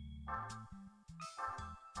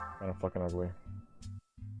 Kind of fucking ugly.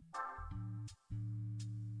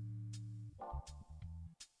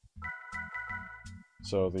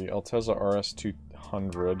 So the Altezza RS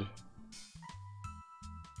 200.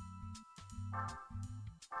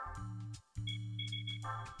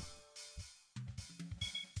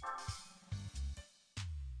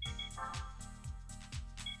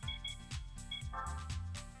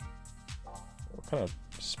 What kind of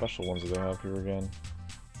special ones do they have here again?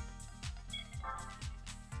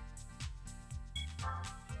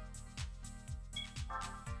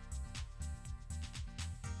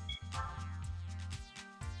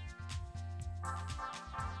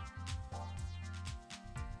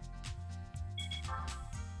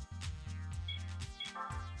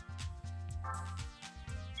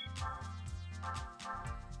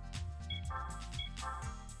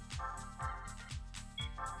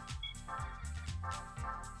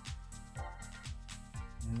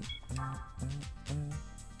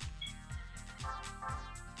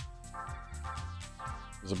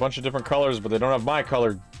 There's a bunch of different colors, but they don't have my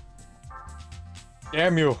color.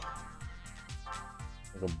 Damn you!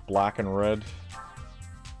 Like a black and red.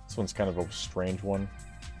 This one's kind of a strange one.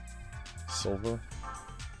 Silver.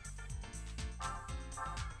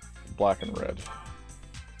 Black and red.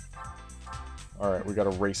 Alright, we got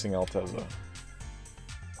a racing Altezza.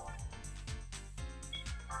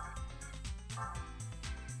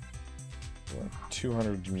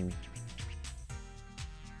 $200.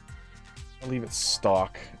 I'll leave it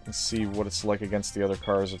stock and see what it's like against the other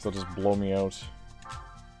cars, if they'll just blow me out.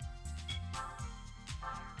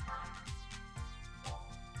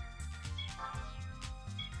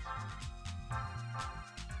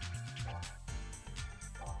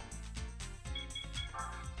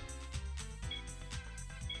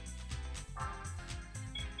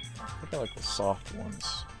 I think I like the soft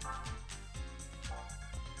ones.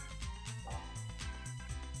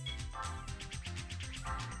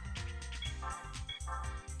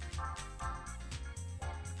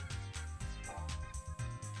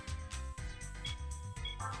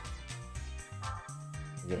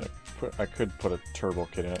 I could put a turbo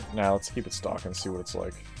kit in it. Now let's keep it stock and see what it's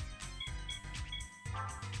like.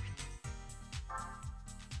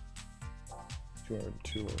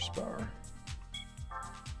 $202 horsepower.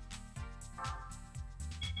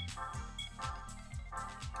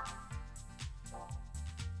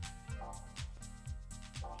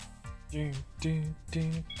 Do, do,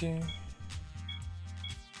 do, do.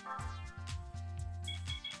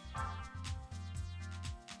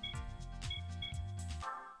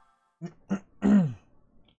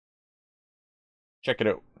 Check it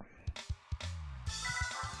out.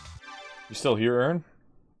 You still here, Aaron?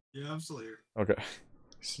 Yeah, I'm still here. Okay.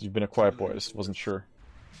 You've been a quiet boy, I just wasn't sure.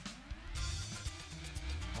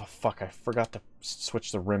 Oh fuck, I forgot to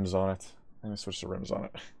switch the rims on it. I'm gonna switch the rims on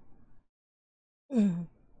it.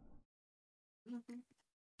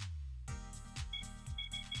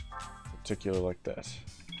 particular like that.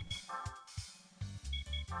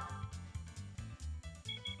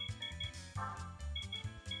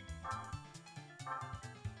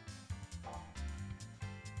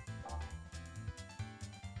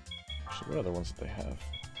 Actually, what other ones did they have?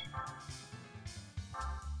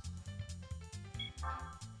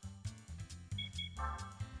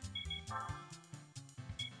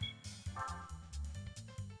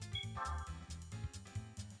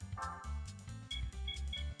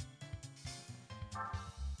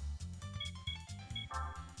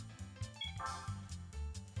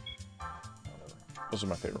 Those are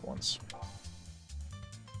my favorite ones.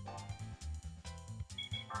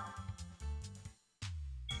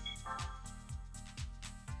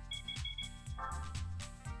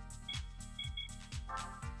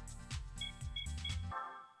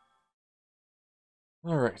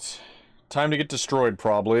 Alright. Time to get destroyed,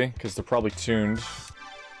 probably, because they're probably tuned.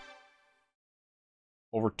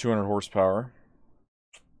 Over 200 horsepower.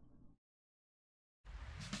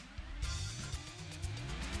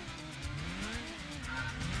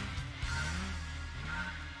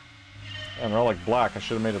 And they're all like black. I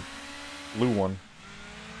should have made a blue one.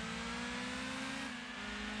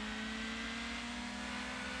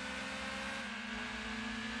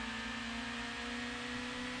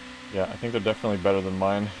 Yeah, I think they're definitely better than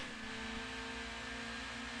mine.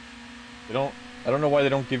 They don't... I don't know why they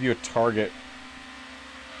don't give you a target.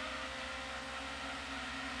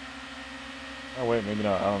 Oh wait, maybe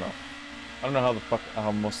not. I don't know. I don't know how the fuck...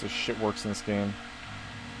 how most of this shit works in this game.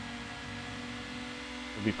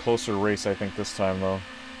 It'll be closer race, I think, this time, though.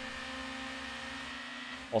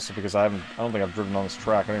 Also because I don't think I've driven on this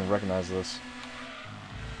track. I don't even recognize this.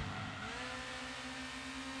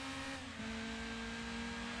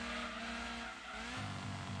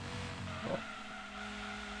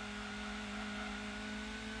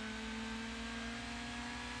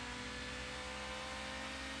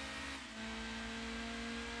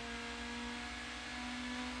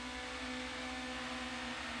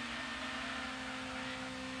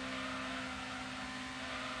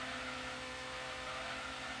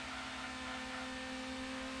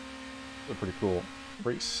 A pretty cool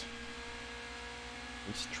race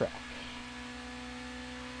track.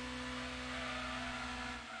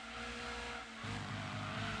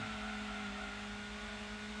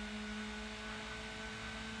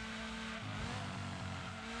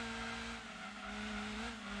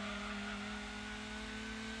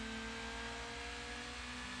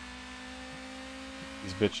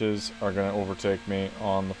 These bitches are gonna overtake me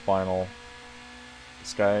on the final.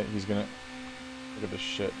 This guy, he's gonna... Look at this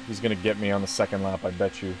shit. He's gonna get me on the second lap, I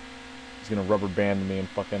bet you. He's gonna rubber band me and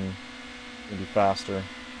fucking... gonna be faster.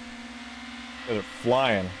 They're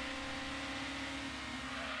flying.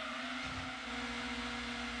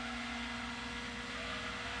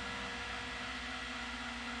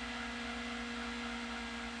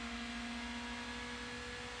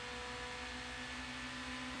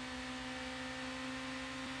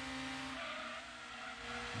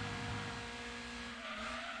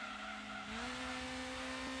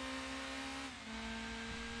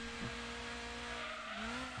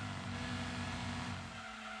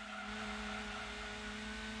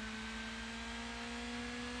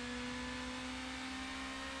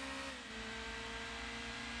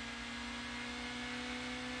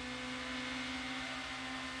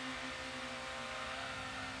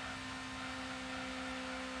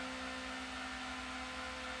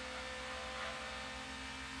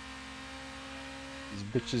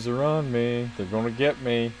 These bitches are on me. They're gonna get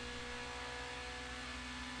me.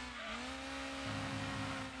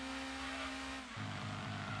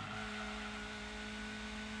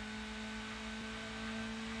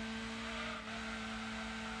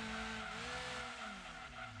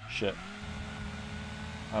 Shit.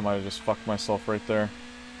 I might have just fucked myself right there.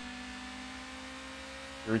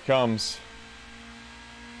 Here he comes.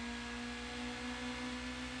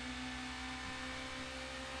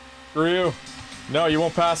 Screw you. No, you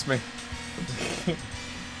won't pass me.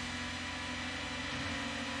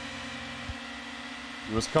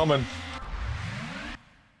 He was coming.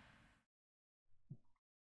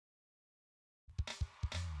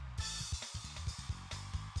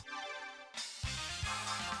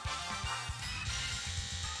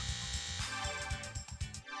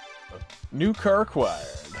 New car acquired.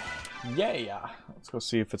 Yeah. Let's go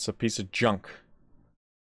see if it's a piece of junk.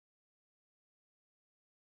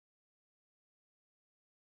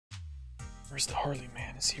 Where's the Harley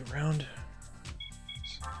man? Is he around?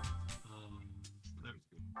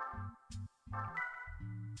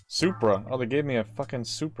 Supra. Oh, they gave me a fucking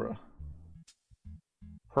Supra.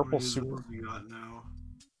 Purple Supra. You got now?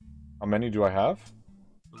 How many do I have?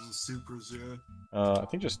 Those are Supras, yeah. I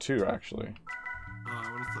think just 2, actually. Oh,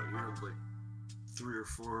 I would have thought you had like 3 or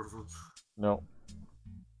 4 of them. No.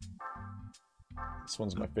 This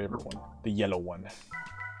one's my favorite one. The yellow one.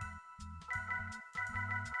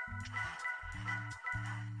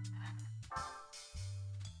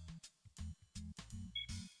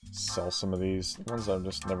 Sell some of these. The ones I'm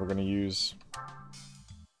just never gonna use.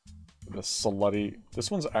 The Slutty. This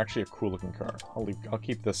one's actually a cool looking car. I'll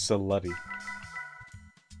keep the Slutty.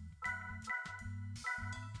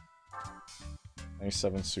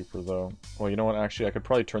 97 Supra though. Well, you know what? Actually, I could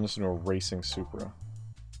probably turn this into a racing Supra.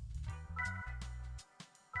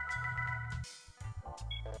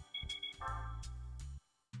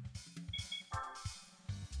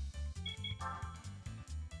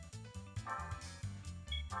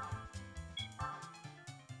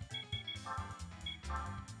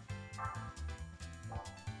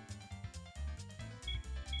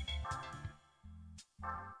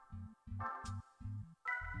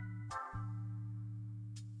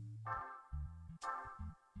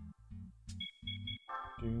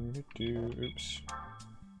 Oops.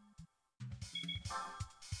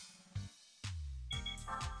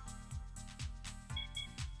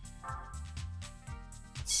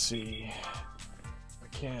 Let's see if I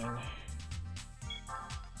can.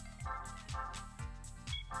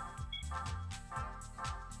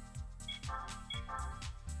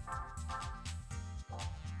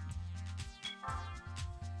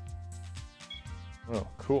 Oh,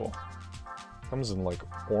 cool. Comes in like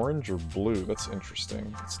orange or blue. That's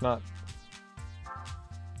interesting. It's not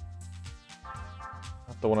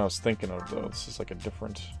the one I was thinking of though. This is like a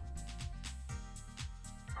different.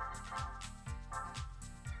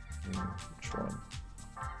 Which one?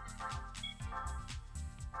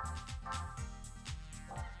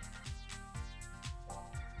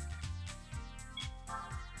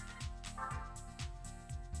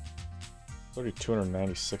 It's already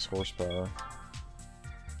 296 horsepower.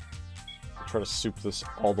 Try to soup this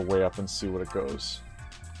all the way up and see what it goes.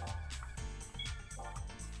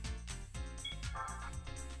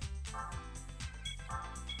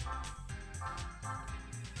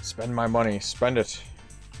 Spend my money. Spend it.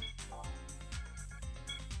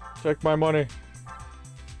 Take my money.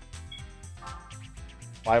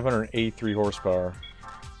 583 horsepower.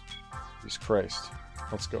 Jesus Christ.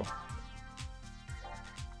 Let's go.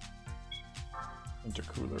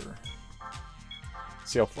 Intercooler.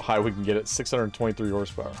 See how high we can get it. 623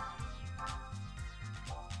 horsepower.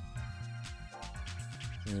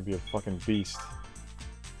 He's gonna be a fucking beast.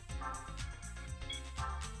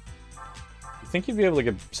 You think you'd be able to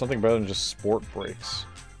get something better than just sport brakes?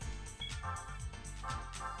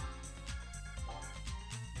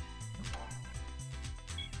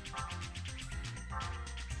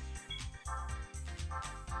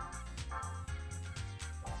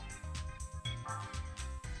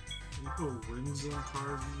 Rims on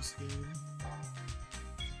cars in this game?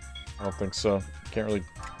 I don't think so. Can't really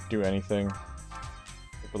do anything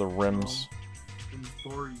for the rims. In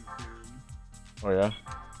 4 you can. Oh yeah?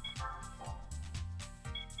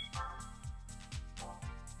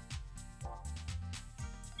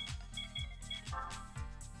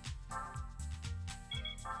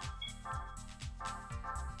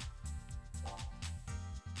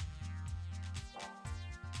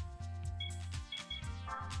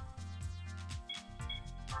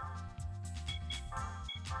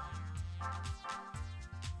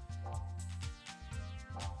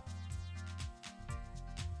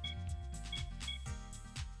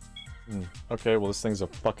 Okay, well this thing's a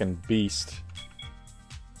fucking beast.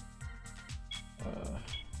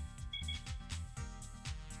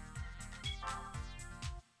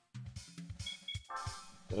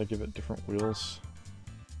 Did I give it different wheels?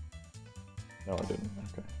 No, I didn't.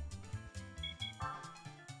 Okay.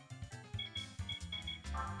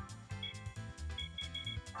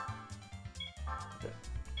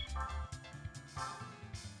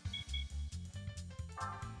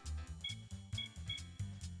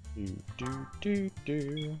 Do.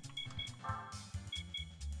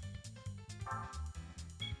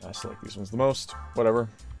 I select these ones the most. Whatever.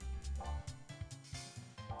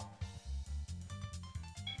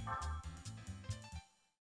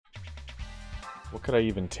 What could I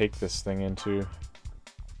even take this thing into?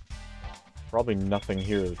 Probably nothing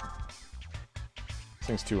here. This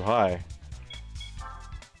thing's too high.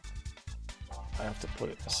 I have to put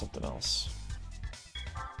it in something else.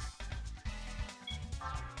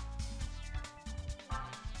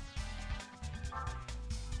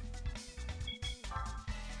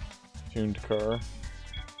 Tuned car.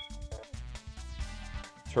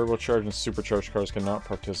 Turbocharged and supercharged cars cannot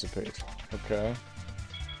participate. Okay.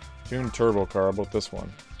 Tuned turbo car, how about this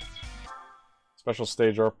one? Special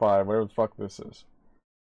stage R5, whatever the fuck this is.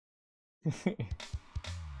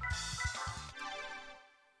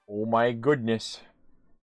 Oh my goodness.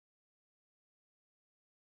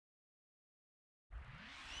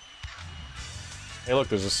 Hey look,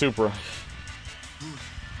 there's a Supra.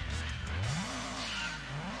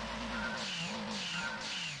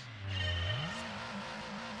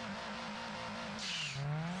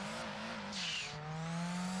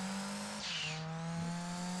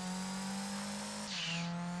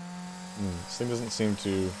 This thing doesn't seem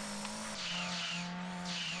to...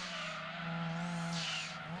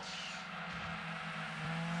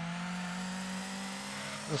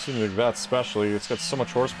 Doesn't seem like that specially. It's got so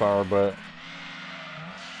much horsepower, but...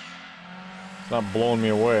 It's not blowing me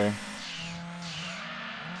away.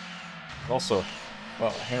 Also, wow,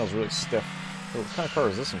 the handle's really stiff. Oh, what kind of car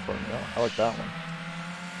is this in front of me? Oh, I like that one.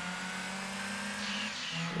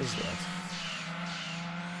 What is that?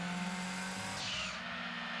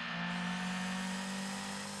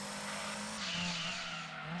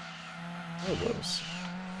 What are those?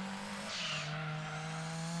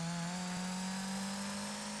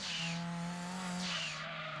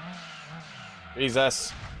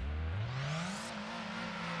 Jesus.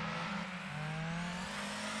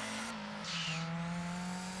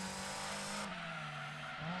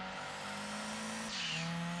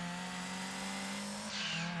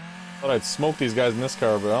 Thought I'd smoke these guys in this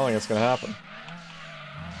car, but I don't think it's gonna happen.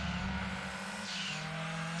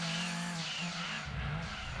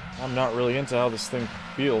 I'm not really into how this thing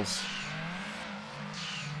feels.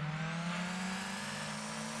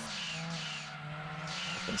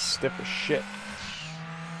 Fucking stiff as shit.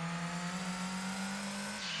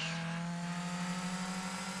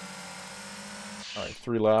 Alright,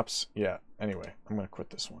 3 laps. Yeah, anyway, I'm gonna quit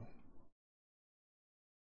this one.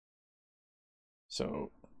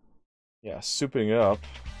 So, yeah, souping it up.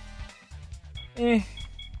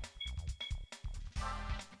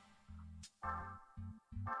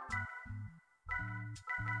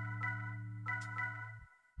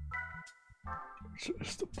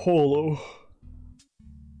 It's the Polo.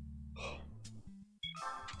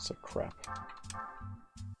 It's a crap.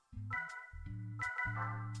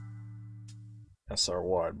 SR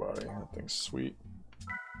wide body. That thing's sweet.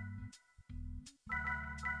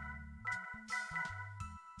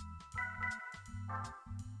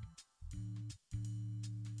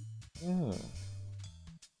 I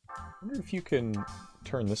wonder if you can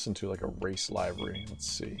turn this into like a race livery. Let's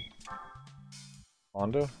see.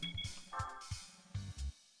 Honda?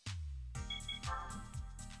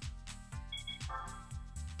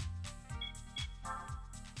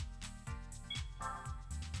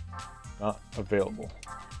 Not available.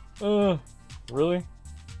 Really?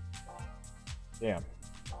 Damn.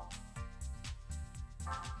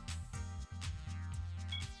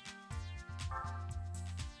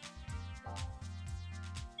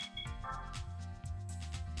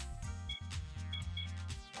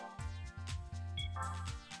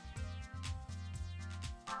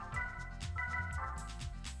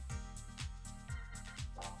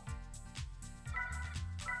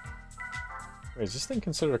 Wait, is this thing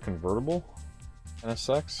considered a convertible?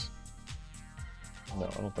 NSX? No,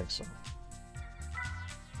 I don't think so.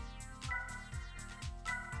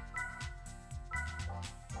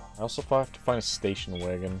 I also have to find a station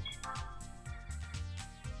wagon.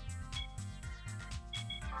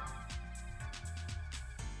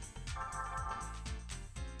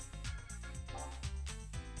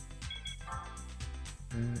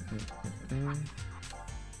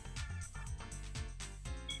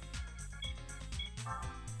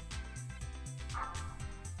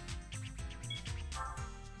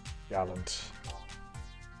 Gallant.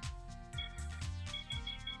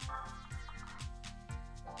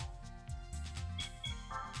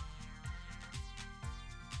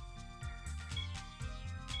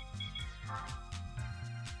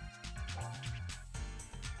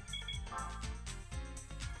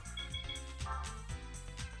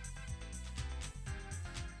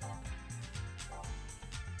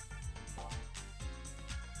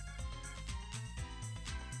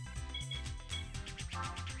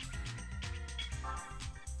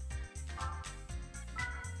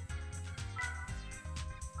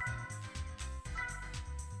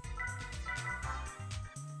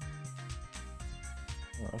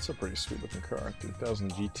 Oh, that's a pretty sweet looking car.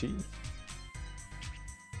 3000 GT.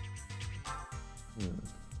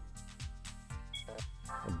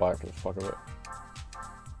 I'll buy it for the fuck of it.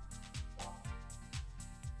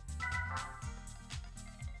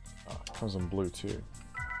 Oh, it comes in blue too.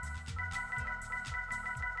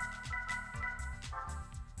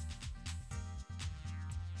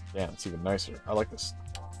 Yeah, it's even nicer. I like this.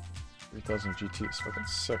 3000 GT is fucking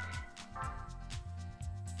sick.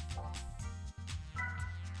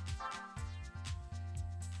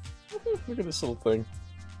 Look at this little thing.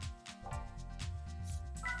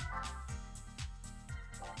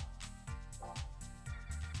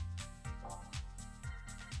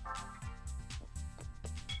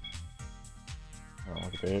 Oh,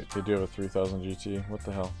 look, they do have a 3000 GT. What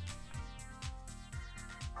the hell?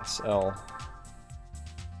 SL.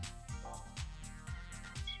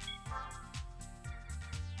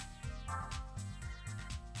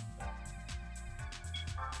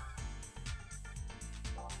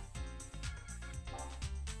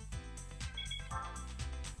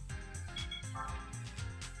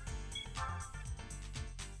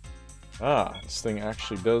 Ah, this thing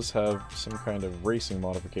actually does have some kind of racing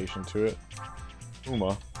modification to it.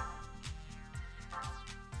 Uma.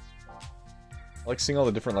 I like seeing all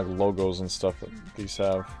the different like logos and stuff that these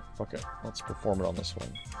have. Fuck it, let's perform it on this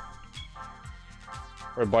one.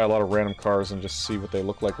 I'd buy a lot of random cars and just see what they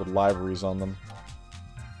look like with liveries on them.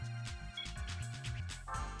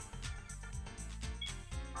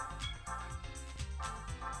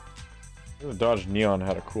 The Dodge Neon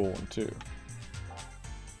had a cool one too.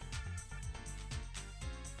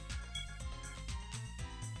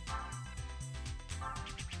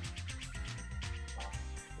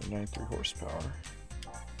 93 horsepower.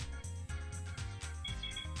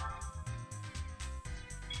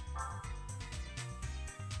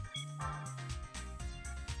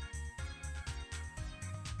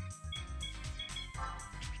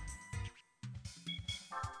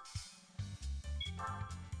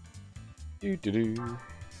 Do.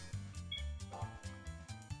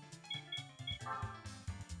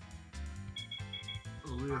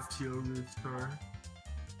 Only FTO this car.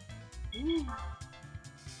 Mm-hmm.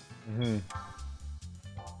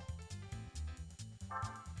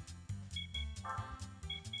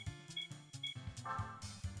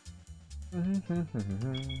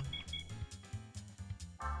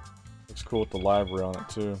 Looks cool with the livery on it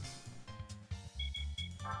too.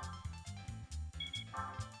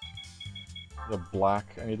 The black,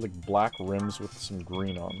 I need like black rims with some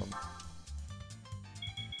green on them.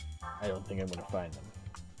 I don't think I'm gonna find them.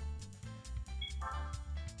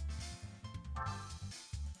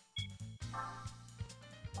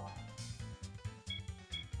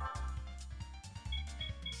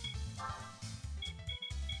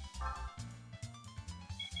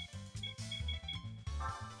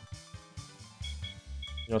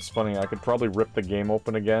 You know, it's funny, I could probably rip the game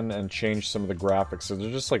open again and change some of the graphics. So they're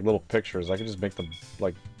just like little pictures. I could just make them,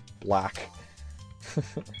 like, black.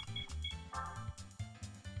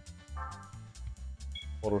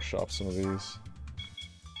 Photoshop some of these.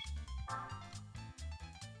 I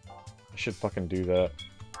should fucking do that.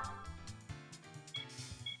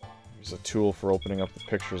 There's a tool for opening up the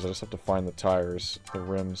pictures. I just have to find the tires, the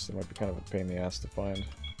rims. They might be kind of a pain in the ass to find.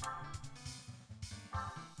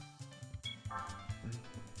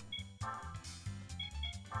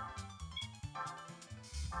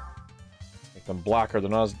 Them blacker, they're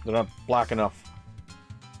not black enough.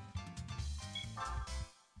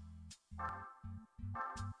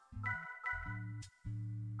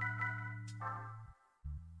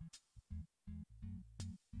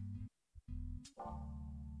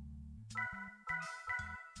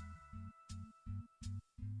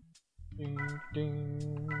 Ding,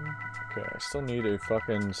 ding. Okay, I still need a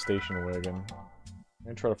fucking station wagon. I'm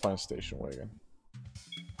gonna try to find a station wagon.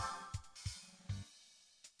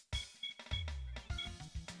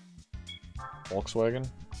 Volkswagen?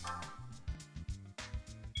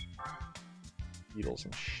 Beetles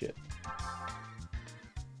and shit.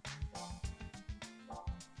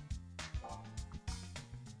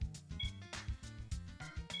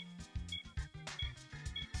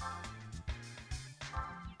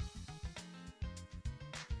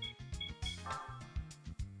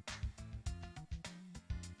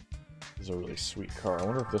 This is a really sweet car. I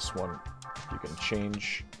wonder if this one, you can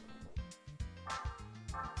change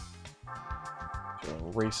to a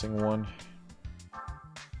racing one.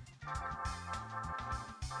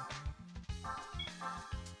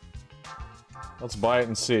 Let's buy it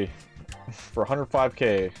and see. For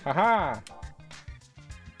 105K. Haha!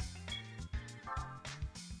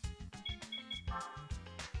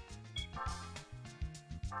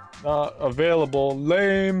 Not available.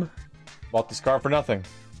 Lame. Bought this car for nothing.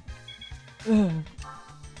 3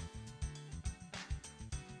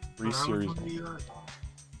 series.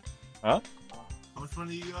 Huh? How much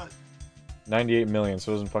money you got? 98 million,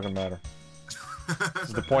 so it doesn't fucking matter. This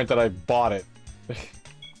is the point that I bought it.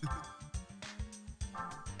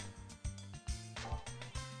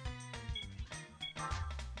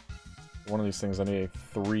 one of these things I need a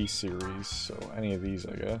 3 series, so any of these,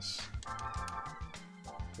 I guess.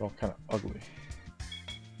 They're all kind of ugly.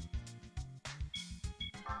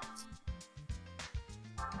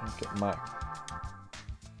 Get my...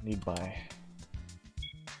 Need my...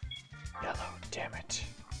 Yellow, damn it.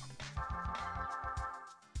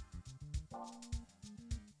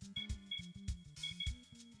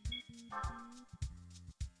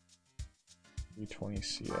 $320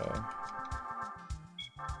 CI.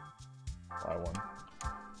 Buy one.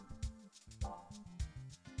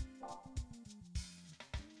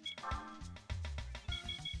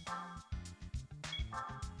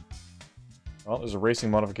 Well, there's a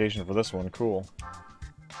racing modification for this one. Cool.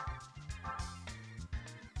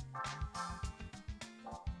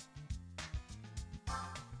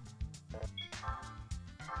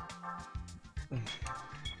 I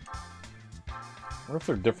wonder if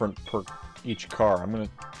they're different per each car. I'm gonna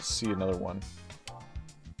see another one.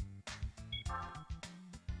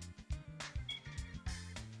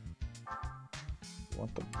 You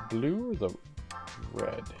want the blue or the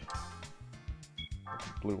red?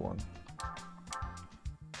 The blue one.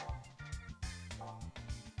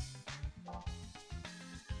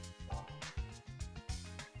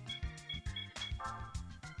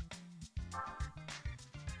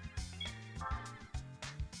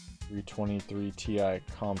 $323 Ti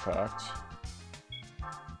compact.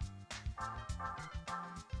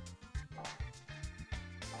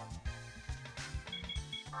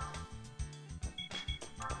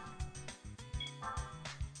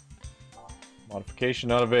 Modification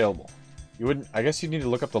not available. You wouldn't. I guess you need to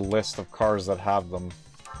look up the list of cars that have them,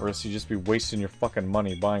 or else you just be wasting your fucking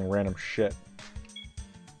money buying random shit.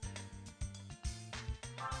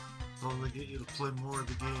 It's only get you to play more of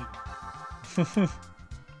the game.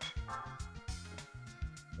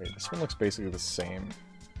 Wait, this one looks basically the same.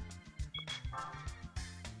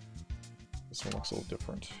 This one looks a little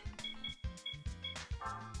different.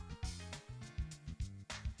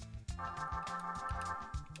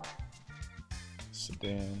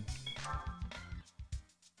 Sedan.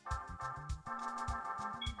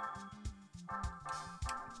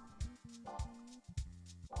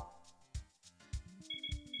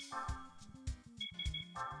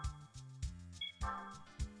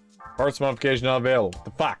 Parts modification not available.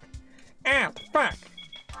 The fuck? Ah, the fuck?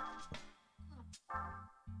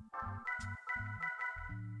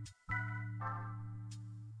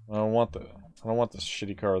 I don't want this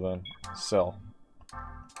shitty car then. Sell.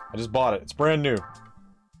 I just bought it. It's brand new.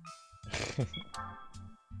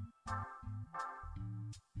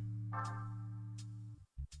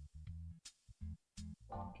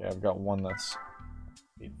 Okay, I've got one that's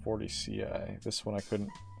 840 CI. This one I couldn't.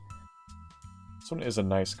 This one is a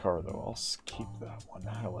nice car though. I'll keep that one.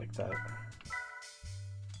 I like that.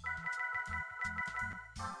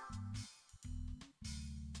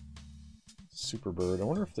 Superbird. I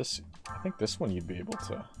wonder if this... I think this one you'd be able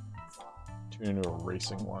to tune into a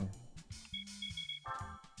racing one.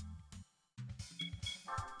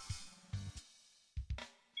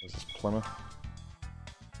 Is this Plymouth?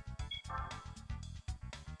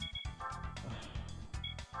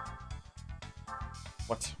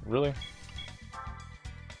 What? Really?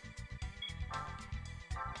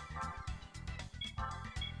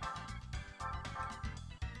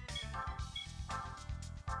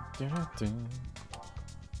 Dun-dun-dun.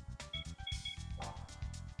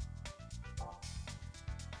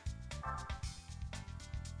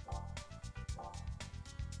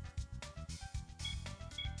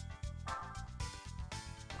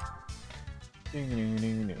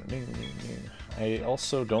 I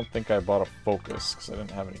also don't think I bought a Focus because I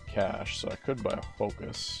didn't have any cash, so I could buy a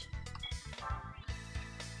Focus.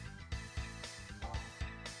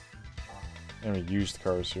 Any used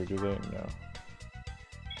cars here, do they? No.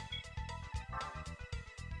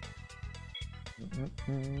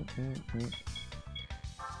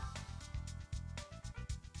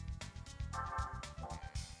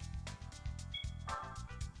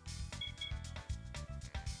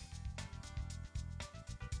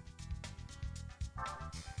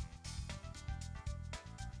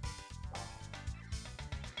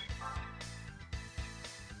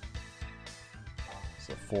 It's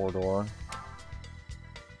a 4-door.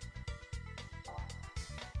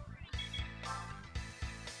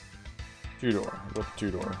 Two-door. Look,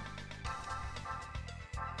 two-door.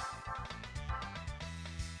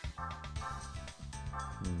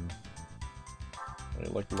 I'd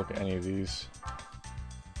like to look at any of these.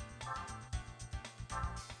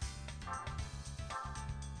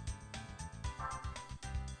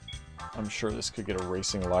 I'm sure this could get a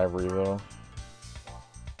racing livery though.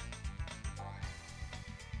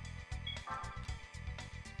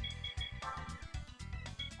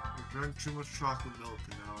 Drank too much chocolate milk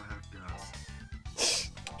and now I have gas.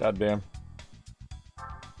 Goddamn.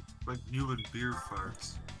 Like human beer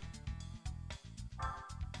farts.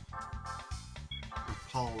 Or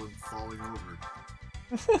pollen falling over.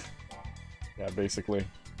 Yeah, basically.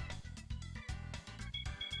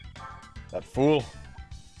 That fool.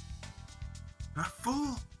 That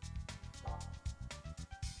fool!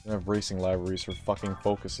 I have racing liveries for fucking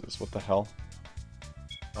focuses. What the hell?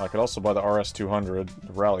 I could also buy the RS200,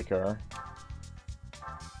 the rally car.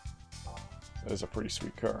 That is a pretty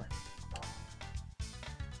sweet car.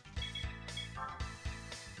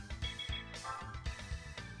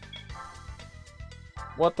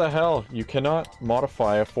 What the hell? You cannot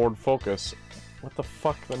modify a Ford Focus. What the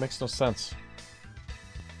fuck? That makes no sense.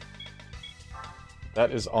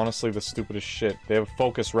 That is honestly the stupidest shit. They have a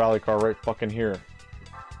Focus rally car right fucking here.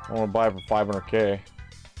 I want to buy it for 500k.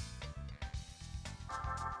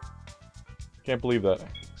 Can't believe that.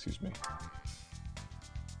 Excuse me.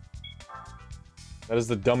 That is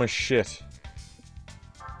the dumbest shit.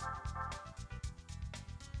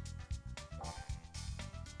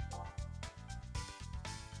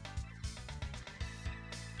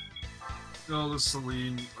 No, the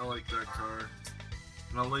Celine, I like that car.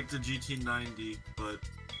 And I like the GT90, but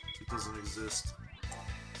it doesn't exist.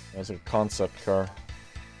 That's a concept car.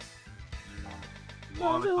 Yeah.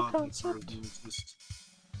 A lot of concepts don't exist.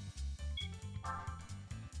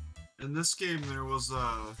 In this game, there was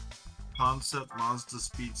a concept Mazda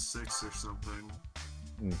Speed 6 or something.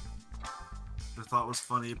 I thought was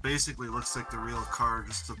funny. It basically looks like the real car,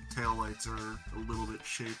 just the taillights are a little bit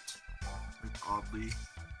shaped, like, oddly.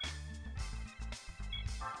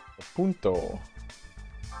 Punto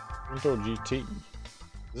GT. Is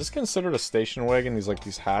this considered a station wagon? These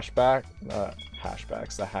hatchbacks, the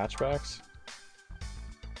hatchbacks?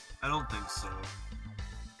 I don't think so.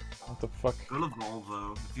 What the fuck? Go to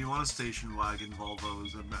Volvo. If you want a station wagon, Volvo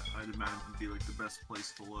is, I'd imagine, would be like the best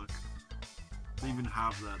place to look. They even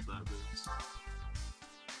have that is.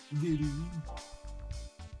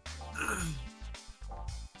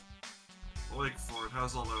 Like Ford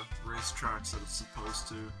has all the race tracks that it's supposed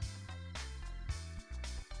to.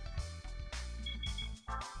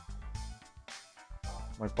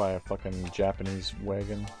 Might buy a fucking Japanese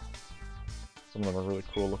wagon. Some of them are really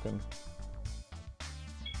cool looking.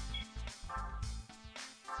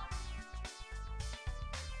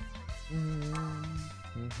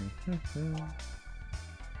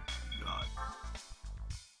 God.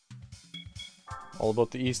 All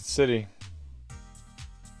about the East City.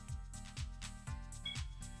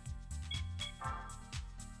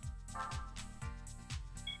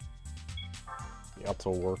 The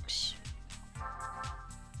Alto works.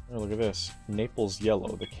 Oh, look at this. Naples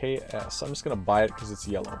yellow. The KS. I'm just gonna buy it because it's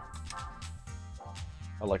yellow.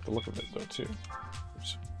 I like the look of it though too.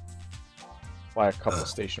 Oops. Buy a couple of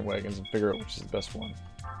station wagons and figure out which is the best one.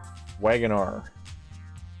 Wagon R.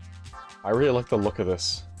 I really like the look of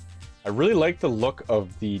this. I really like the look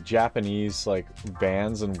of the Japanese like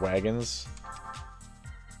vans and wagons.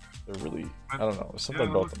 They're really, I don't know, something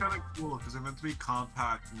about them. They're kind of cool because they're meant to be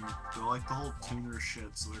compact and they're like the whole tuner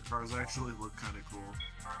shit, so their cars actually look kind of cool.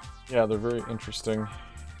 Yeah, they're very interesting.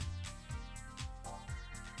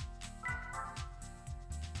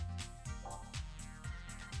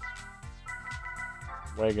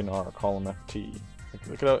 Wagon R, column FT.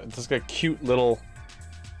 Look at how it's just got a cute little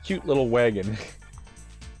wagon.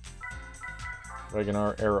 Wagon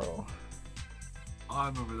R Arrow. Oh, I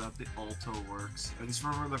remember that, the Alto works. I just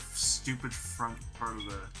remember the stupid front part of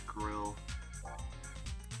the grill.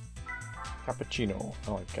 Cappuccino.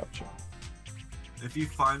 I like cappuccino. If you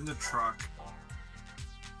find the truck,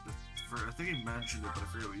 I think he mentioned it, but I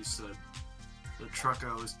forget what you said. The truck I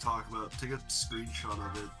always talk about, take a screenshot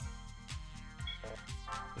of it.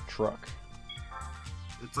 The truck.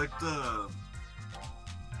 It's like the...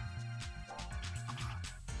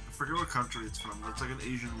 I forget what country it's from, but it's like an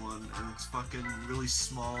Asian one, and it's fucking really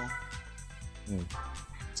small.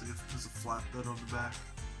 It's like it has a flatbed on the back.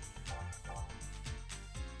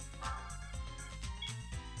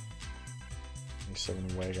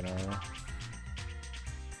 '87 Wagon R.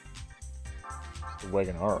 The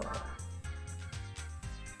Wagon R.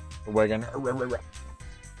 The Wagon R.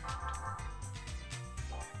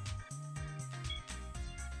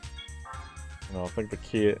 No, I think the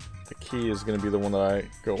key is going to be the one that I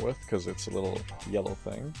go with because it's a little yellow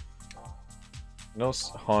thing. I know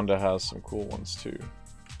Honda has some cool ones too.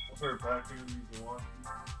 I'll put it back here if you want.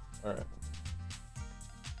 Alright.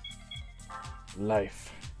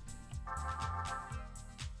 Life.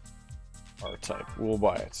 R-Type. We'll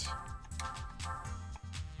buy it.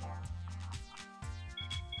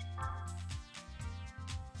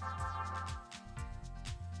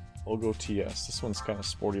 We'll go TS. This one's kind of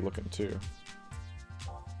sporty looking too.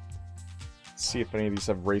 Let's see if any of these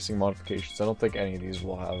have racing modifications. I don't think any of these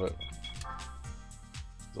will have it.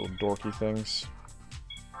 Little dorky things.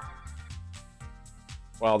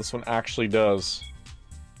 Wow, this one actually does.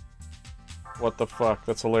 What the fuck?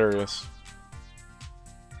 That's hilarious.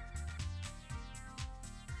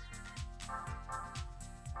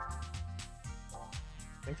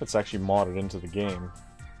 I think that's actually modded into the game.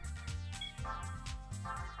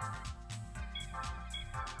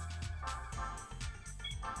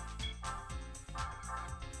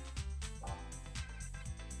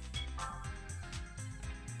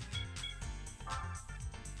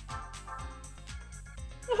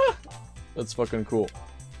 That's fucking cool.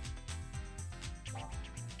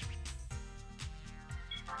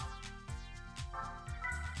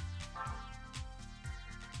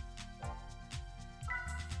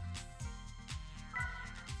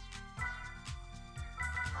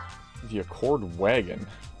 The Accord wagon.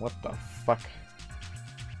 What the fuck?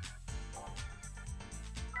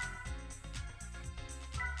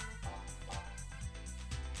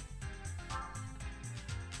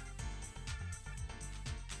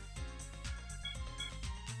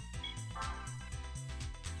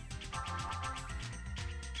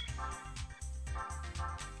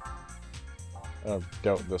 I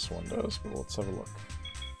doubt this one does, but let's have a look.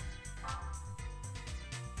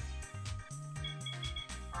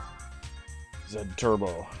 Z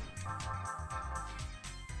Turbo.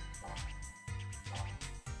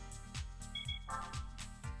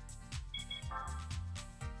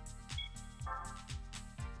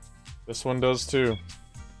 This one does too.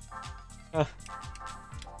 Huh.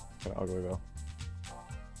 Kinda ugly though.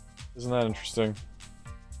 Isn't that interesting?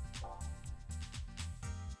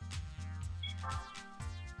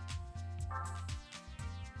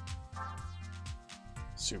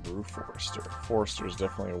 Subaru Forester. Forester is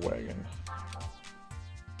definitely a wagon.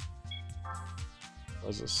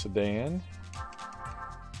 Was a sedan.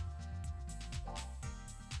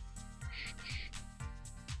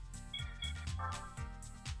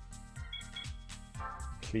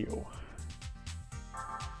 Clio.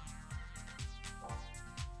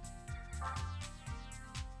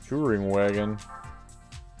 Touring wagon.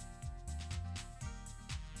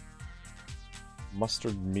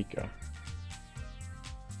 Mustard Mika.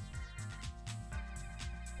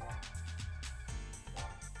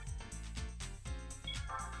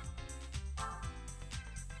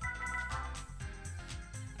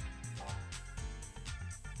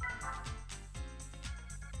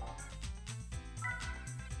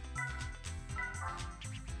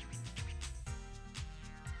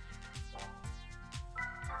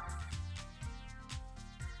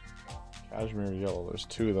 Cashmere yellow. There's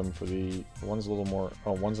two of them for the one's a little more.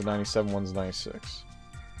 Oh, one's a 97, one's a 96.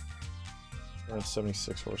 They're at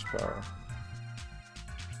 76 horsepower.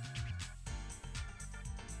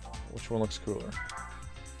 Which one looks cooler?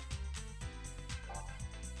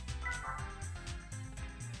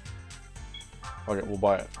 Okay, we'll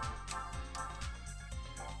buy it.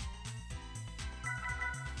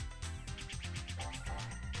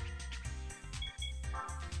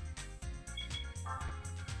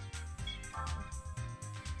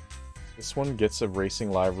 This one gets a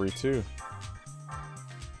racing livery too.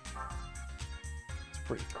 It's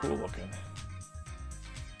pretty cool looking.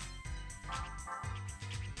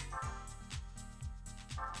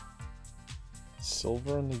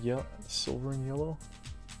 Silver and the yellow. Silver and yellow.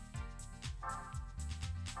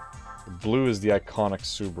 The blue is the iconic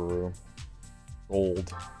Subaru.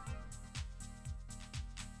 Gold.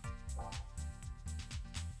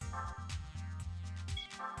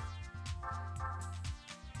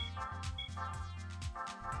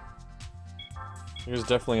 There's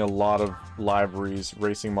definitely a lot of liveries,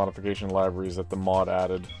 racing modification liveries that the mod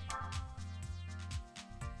added.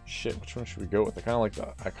 Shit, which one should we go with? I kind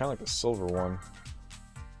of like the silver one.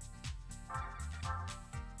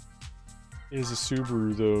 It is a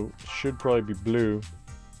Subaru though. It should probably be blue.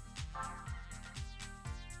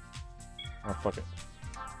 Oh fuck it.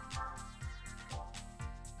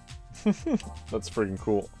 That's freaking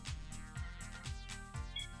cool.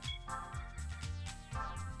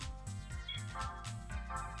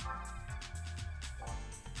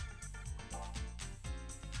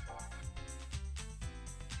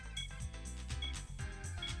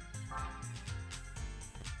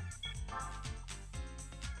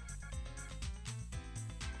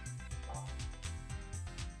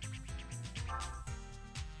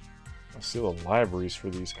 I see the liveries for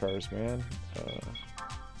these cars, man.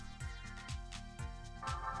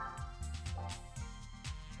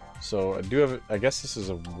 So I do have. I guess this is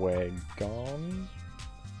a wagon.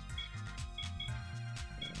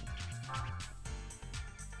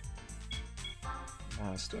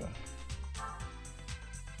 has to.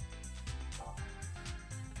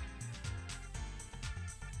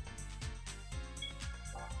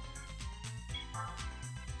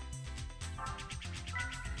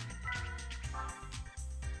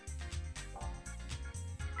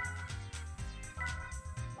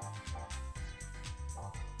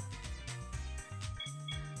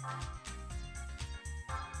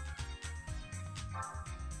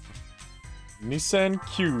 Nissan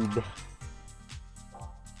Cube.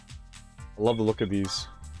 I love the look of these.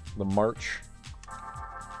 The March.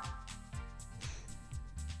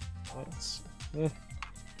 That's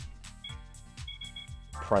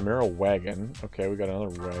Primera wagon. Okay, we got another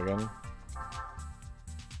wagon.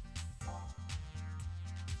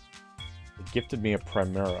 They gifted me a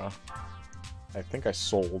Primera. I think I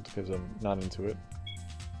sold because I'm not into it.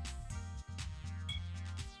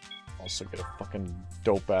 Also get a fucking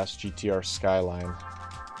dope-ass GTR Skyline.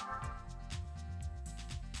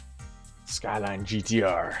 Skyline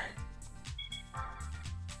GTR.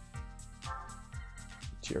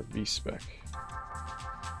 GTR V-Spec.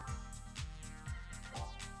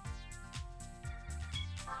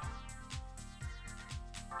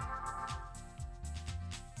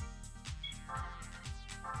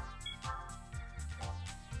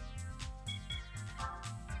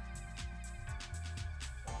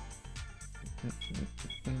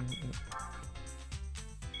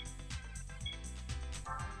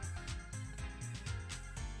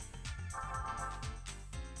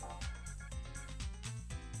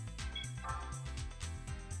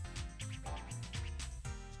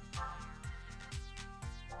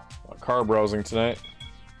 Car browsing tonight.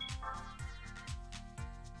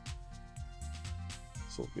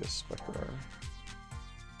 This will be a Spectre.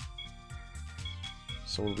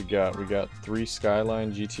 So what do we got? We got 3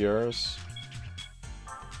 Skyline GTRs.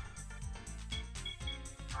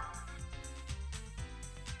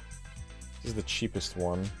 This is the cheapest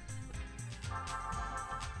one.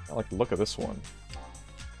 I like the look of this one.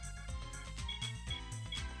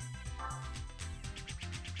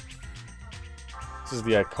 This is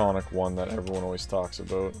the iconic one that everyone always talks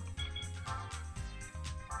about.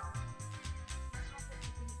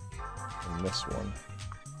 And this one.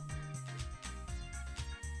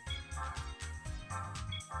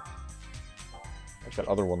 I like that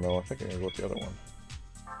other one though. I think I'm gonna go with the other one.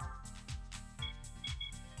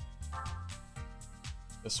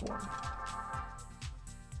 This one.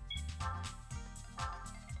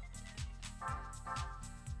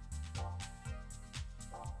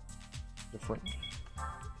 Different.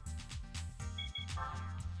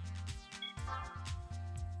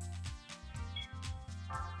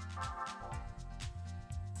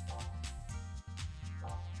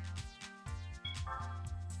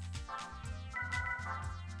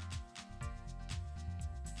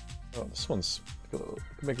 Oh, this one's... We could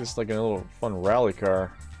make this like a little fun rally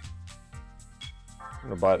car. I'm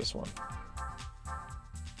gonna buy this one.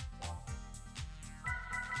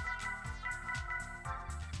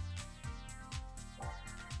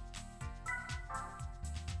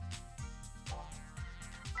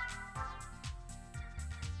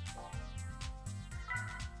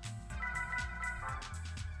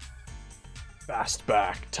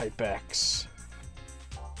 Fastback Type X.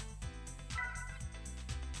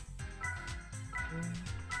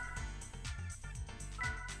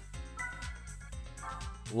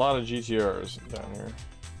 A lot of GTRs down here.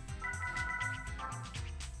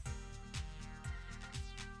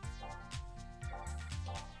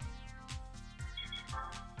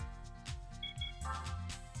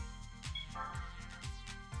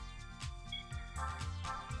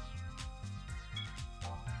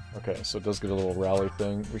 Okay, so it does get a little rally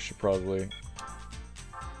thing. We should probably...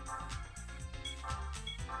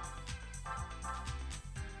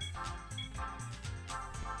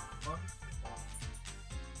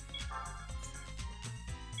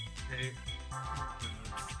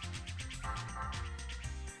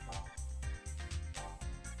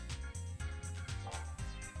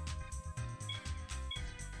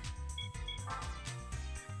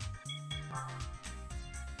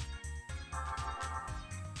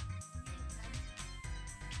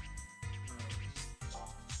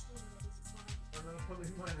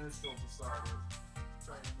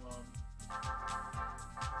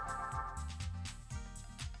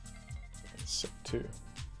 Sick too.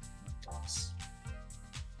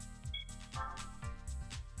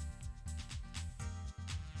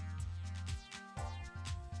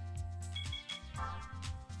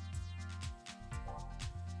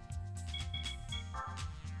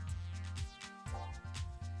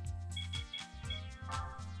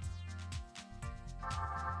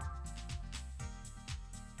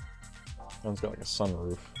 One's got like a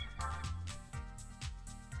sunroof.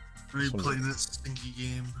 Are you playing that stinky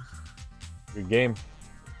game? Good game.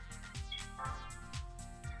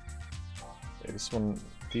 Okay, this one,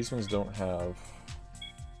 these ones don't have.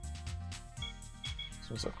 This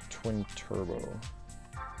one's a twin turbo.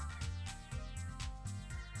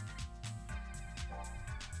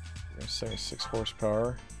 76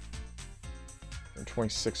 horsepower and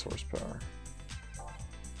 26 horsepower.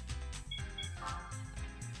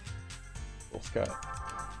 Both got.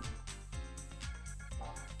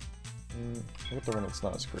 Look at the one that's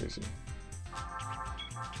not as crazy.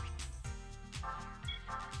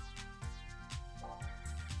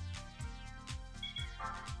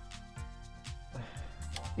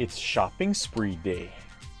 It's shopping spree day.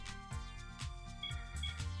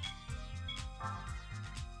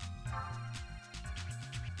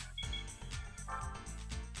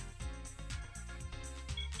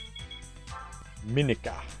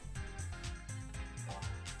 Minica.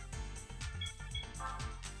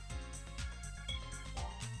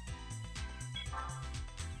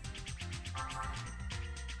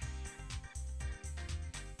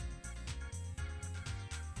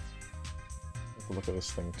 Look at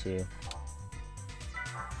this thing too.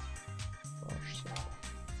 Gosh.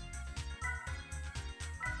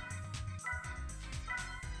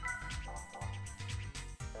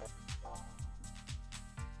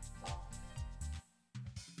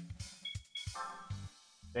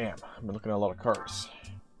 Damn, I've been looking at a lot of cars.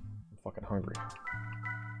 I'm fucking hungry.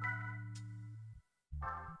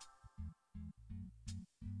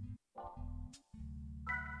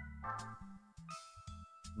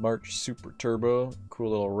 March Super Turbo, cool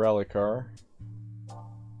little rally car.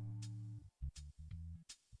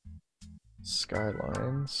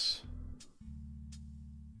 Skylines.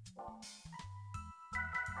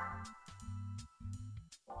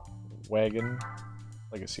 Wagon.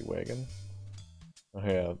 Legacy wagon. Oh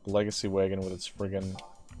yeah, Legacy wagon with its friggin'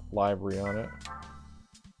 livery on it.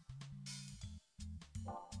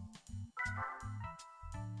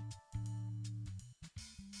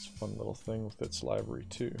 It's a fun little thing with its livery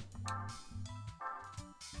too.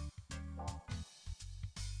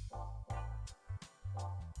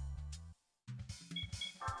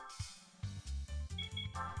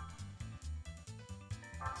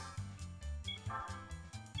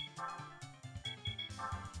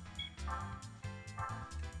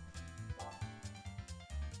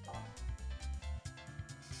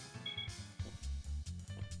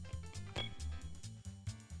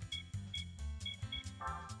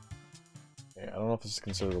 Yeah, I don't know if this is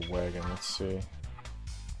considered a wagon. Let's see.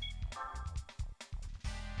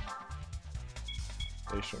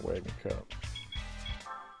 Station wagon cup.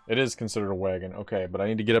 It is considered a wagon. Okay, but I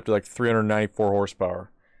need to get up to like 394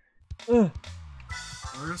 horsepower. Are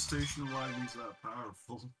station wagons that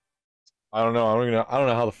powerful? I don't know. I don't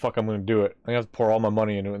know how the fuck I'm gonna do it. I'm gonna have to pour all my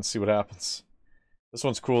money into it and see what happens. This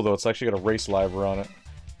one's cool though. It's actually got a race liver on it.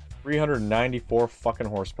 394 fucking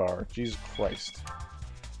horsepower. Jesus Christ.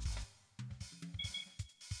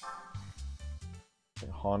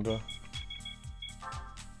 Honda.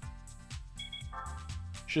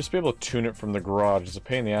 Should just be able to tune it from the garage. It's a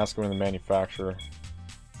pain in the ass going to the manufacturer.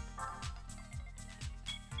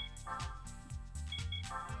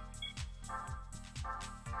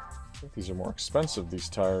 I think these are more expensive, these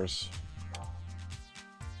tires.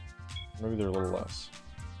 Maybe they're a little less.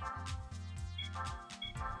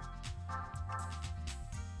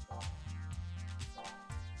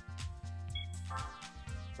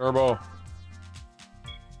 Turbo.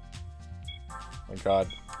 My god.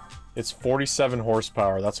 It's 47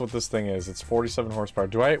 horsepower. That's what this thing is. It's 47 horsepower.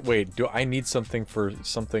 Do I need something for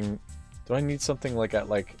something? Do I need something like at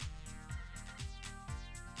like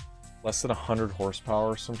less than 100 horsepower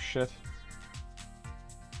or some shit?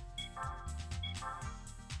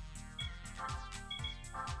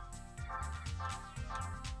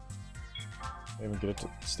 Maybe get it to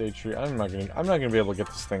stage 3. I'm not gonna be able to get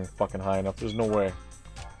this thing fucking high enough. There's no way.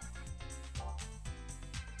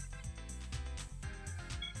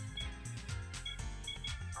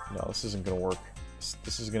 No, this isn't gonna work.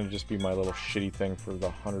 This is gonna just be my little shitty thing for the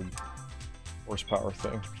 100 horsepower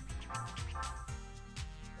thing.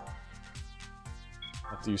 I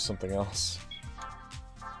have to use something else.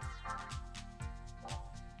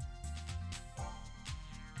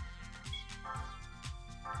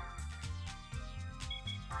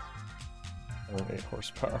 And 8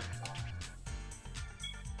 horsepower.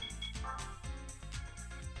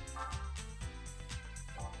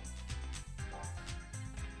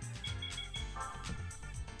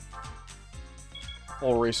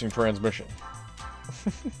 Full racing transmission.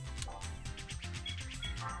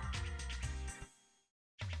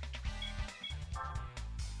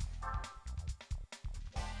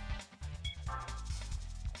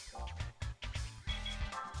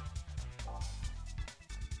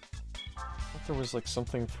 there was like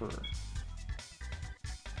something for...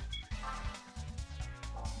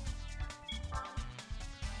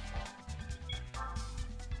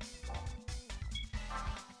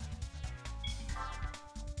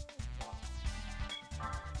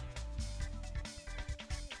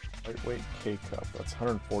 Lightweight K-Cup, that's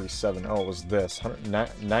 147. Oh, it was this.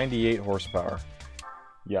 98 horsepower.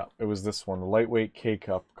 Yeah, it was this one, the lightweight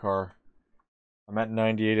K-Cup car. I'm at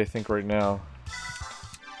 98, I think, right now.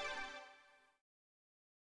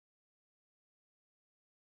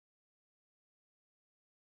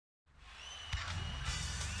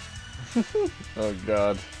 Oh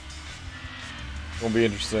god. Won't be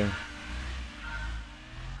interesting.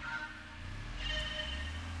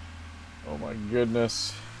 Oh my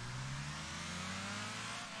goodness.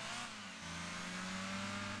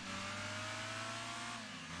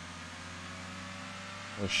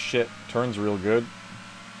 Oh shit, turns real good.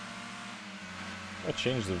 I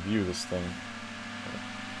changed the view of this thing.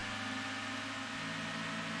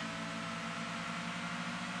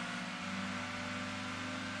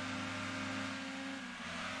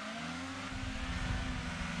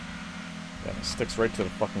 Yeah, it sticks right to the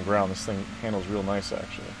fucking ground. This thing handles real nice,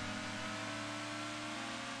 actually.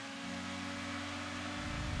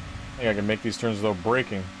 I think I can make these turns without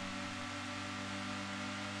braking.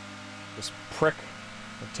 This prick.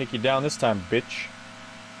 I'll take you down this time, bitch.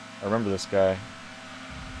 I remember this guy.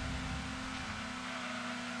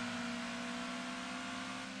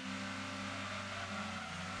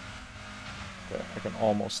 Okay, I can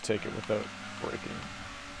almost take it without braking.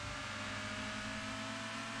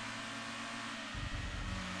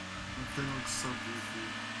 That thing looks so goofy.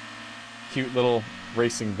 Cute little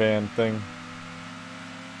racing van thing.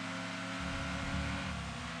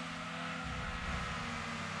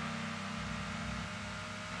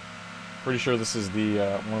 Pretty sure this is the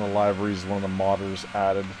one of the liveries one of the modders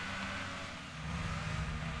added.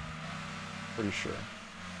 Pretty sure.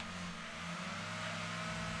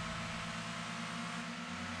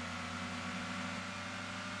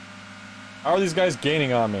 How are these guys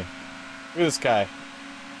gaining on me? Look at this guy.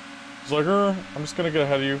 He's like, I'm just gonna get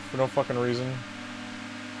ahead of you for no fucking reason.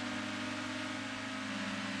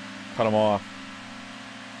 Cut him off.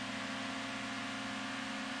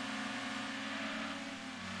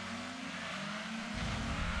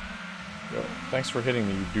 Yo, thanks for hitting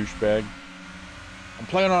me, you douchebag. I'm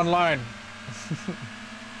playing online.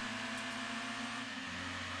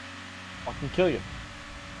 Fucking kill you.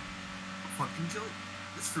 Fucking kill it.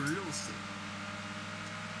 It's for real estate.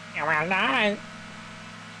 Yeah, well, not.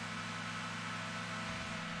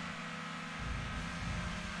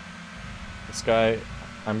 This guy,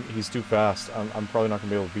 he's too fast. I'm probably not gonna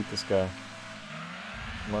be able to beat this guy.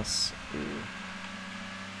 Unless... Ooh.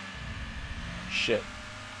 Shit.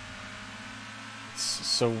 It's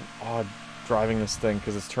so odd driving this thing,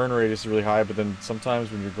 because its turn radius is really high, but then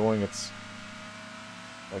sometimes when you're going, it's...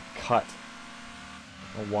 like, cut.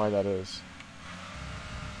 I don't know why that is.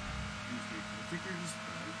 I think you're just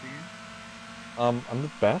bad at the game. I'm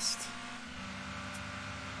the best?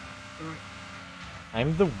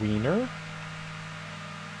 I'm the wiener?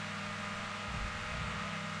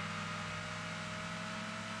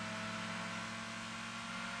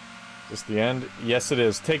 Is this the end? Yes, it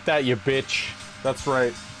is. Take that, you bitch. That's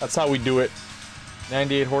right. That's how we do it.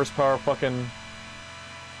 98 horsepower fucking...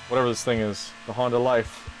 whatever this thing is. The Honda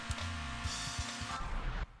Life.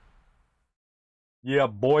 Yeah,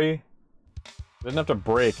 boy. Didn't have to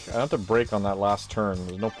brake. I didn't have to brake on that last turn.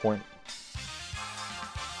 There's no point.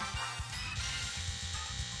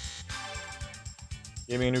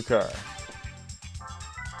 Gave me a new car.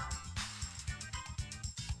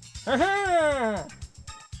 Ha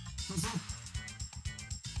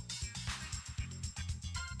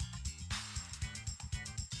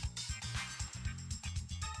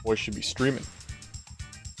Boy should be streaming.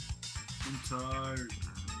 I'm tired.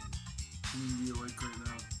 I'm gonna be awake right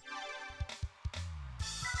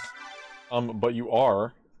now. But you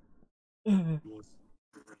are. Yes.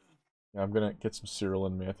 Yeah, I'm gonna get some cereal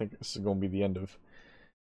in me. I think this is gonna be the end of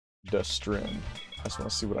the stream. I just wanna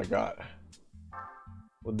see what I got.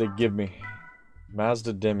 What'd they give me?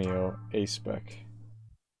 Mazda Demio A-Spec.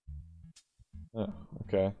 Oh,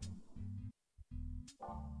 okay.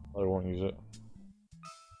 I won't use it.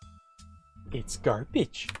 It's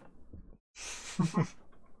garbage.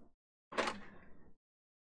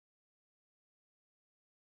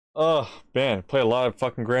 Oh, man, play a lot of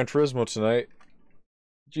fucking Gran Turismo tonight.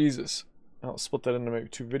 Jesus. I'll split that into maybe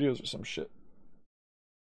 2 videos or some shit.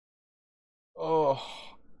 Oh.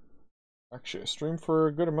 Actually, I streamed for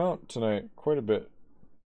a good amount tonight. Quite a bit.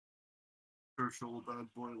 Churchill, bad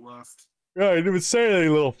boy left. Yeah, I didn't even say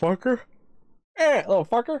anything, little fucker. Little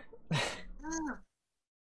fucker.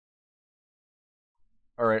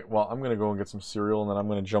 Alright, well, I'm gonna go and get some cereal, and then I'm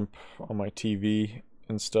gonna jump on my TV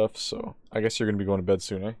and stuff, so I guess you're gonna be going to bed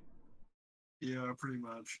soon, eh? Yeah, pretty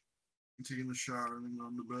much. I'm taking a shower and then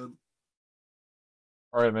going to bed.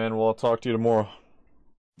 Alright, man, well, I'll talk to you tomorrow.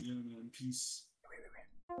 Yeah, man. Peace.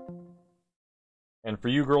 And for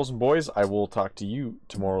you girls and boys, I will talk to you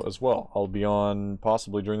tomorrow as well. I'll be on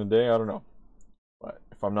possibly during the day, I don't know. But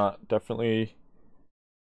if I'm not, definitely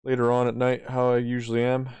later on at night, how I usually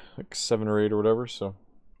am, like 7 or 8 or whatever, so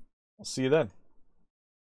I'll see you then.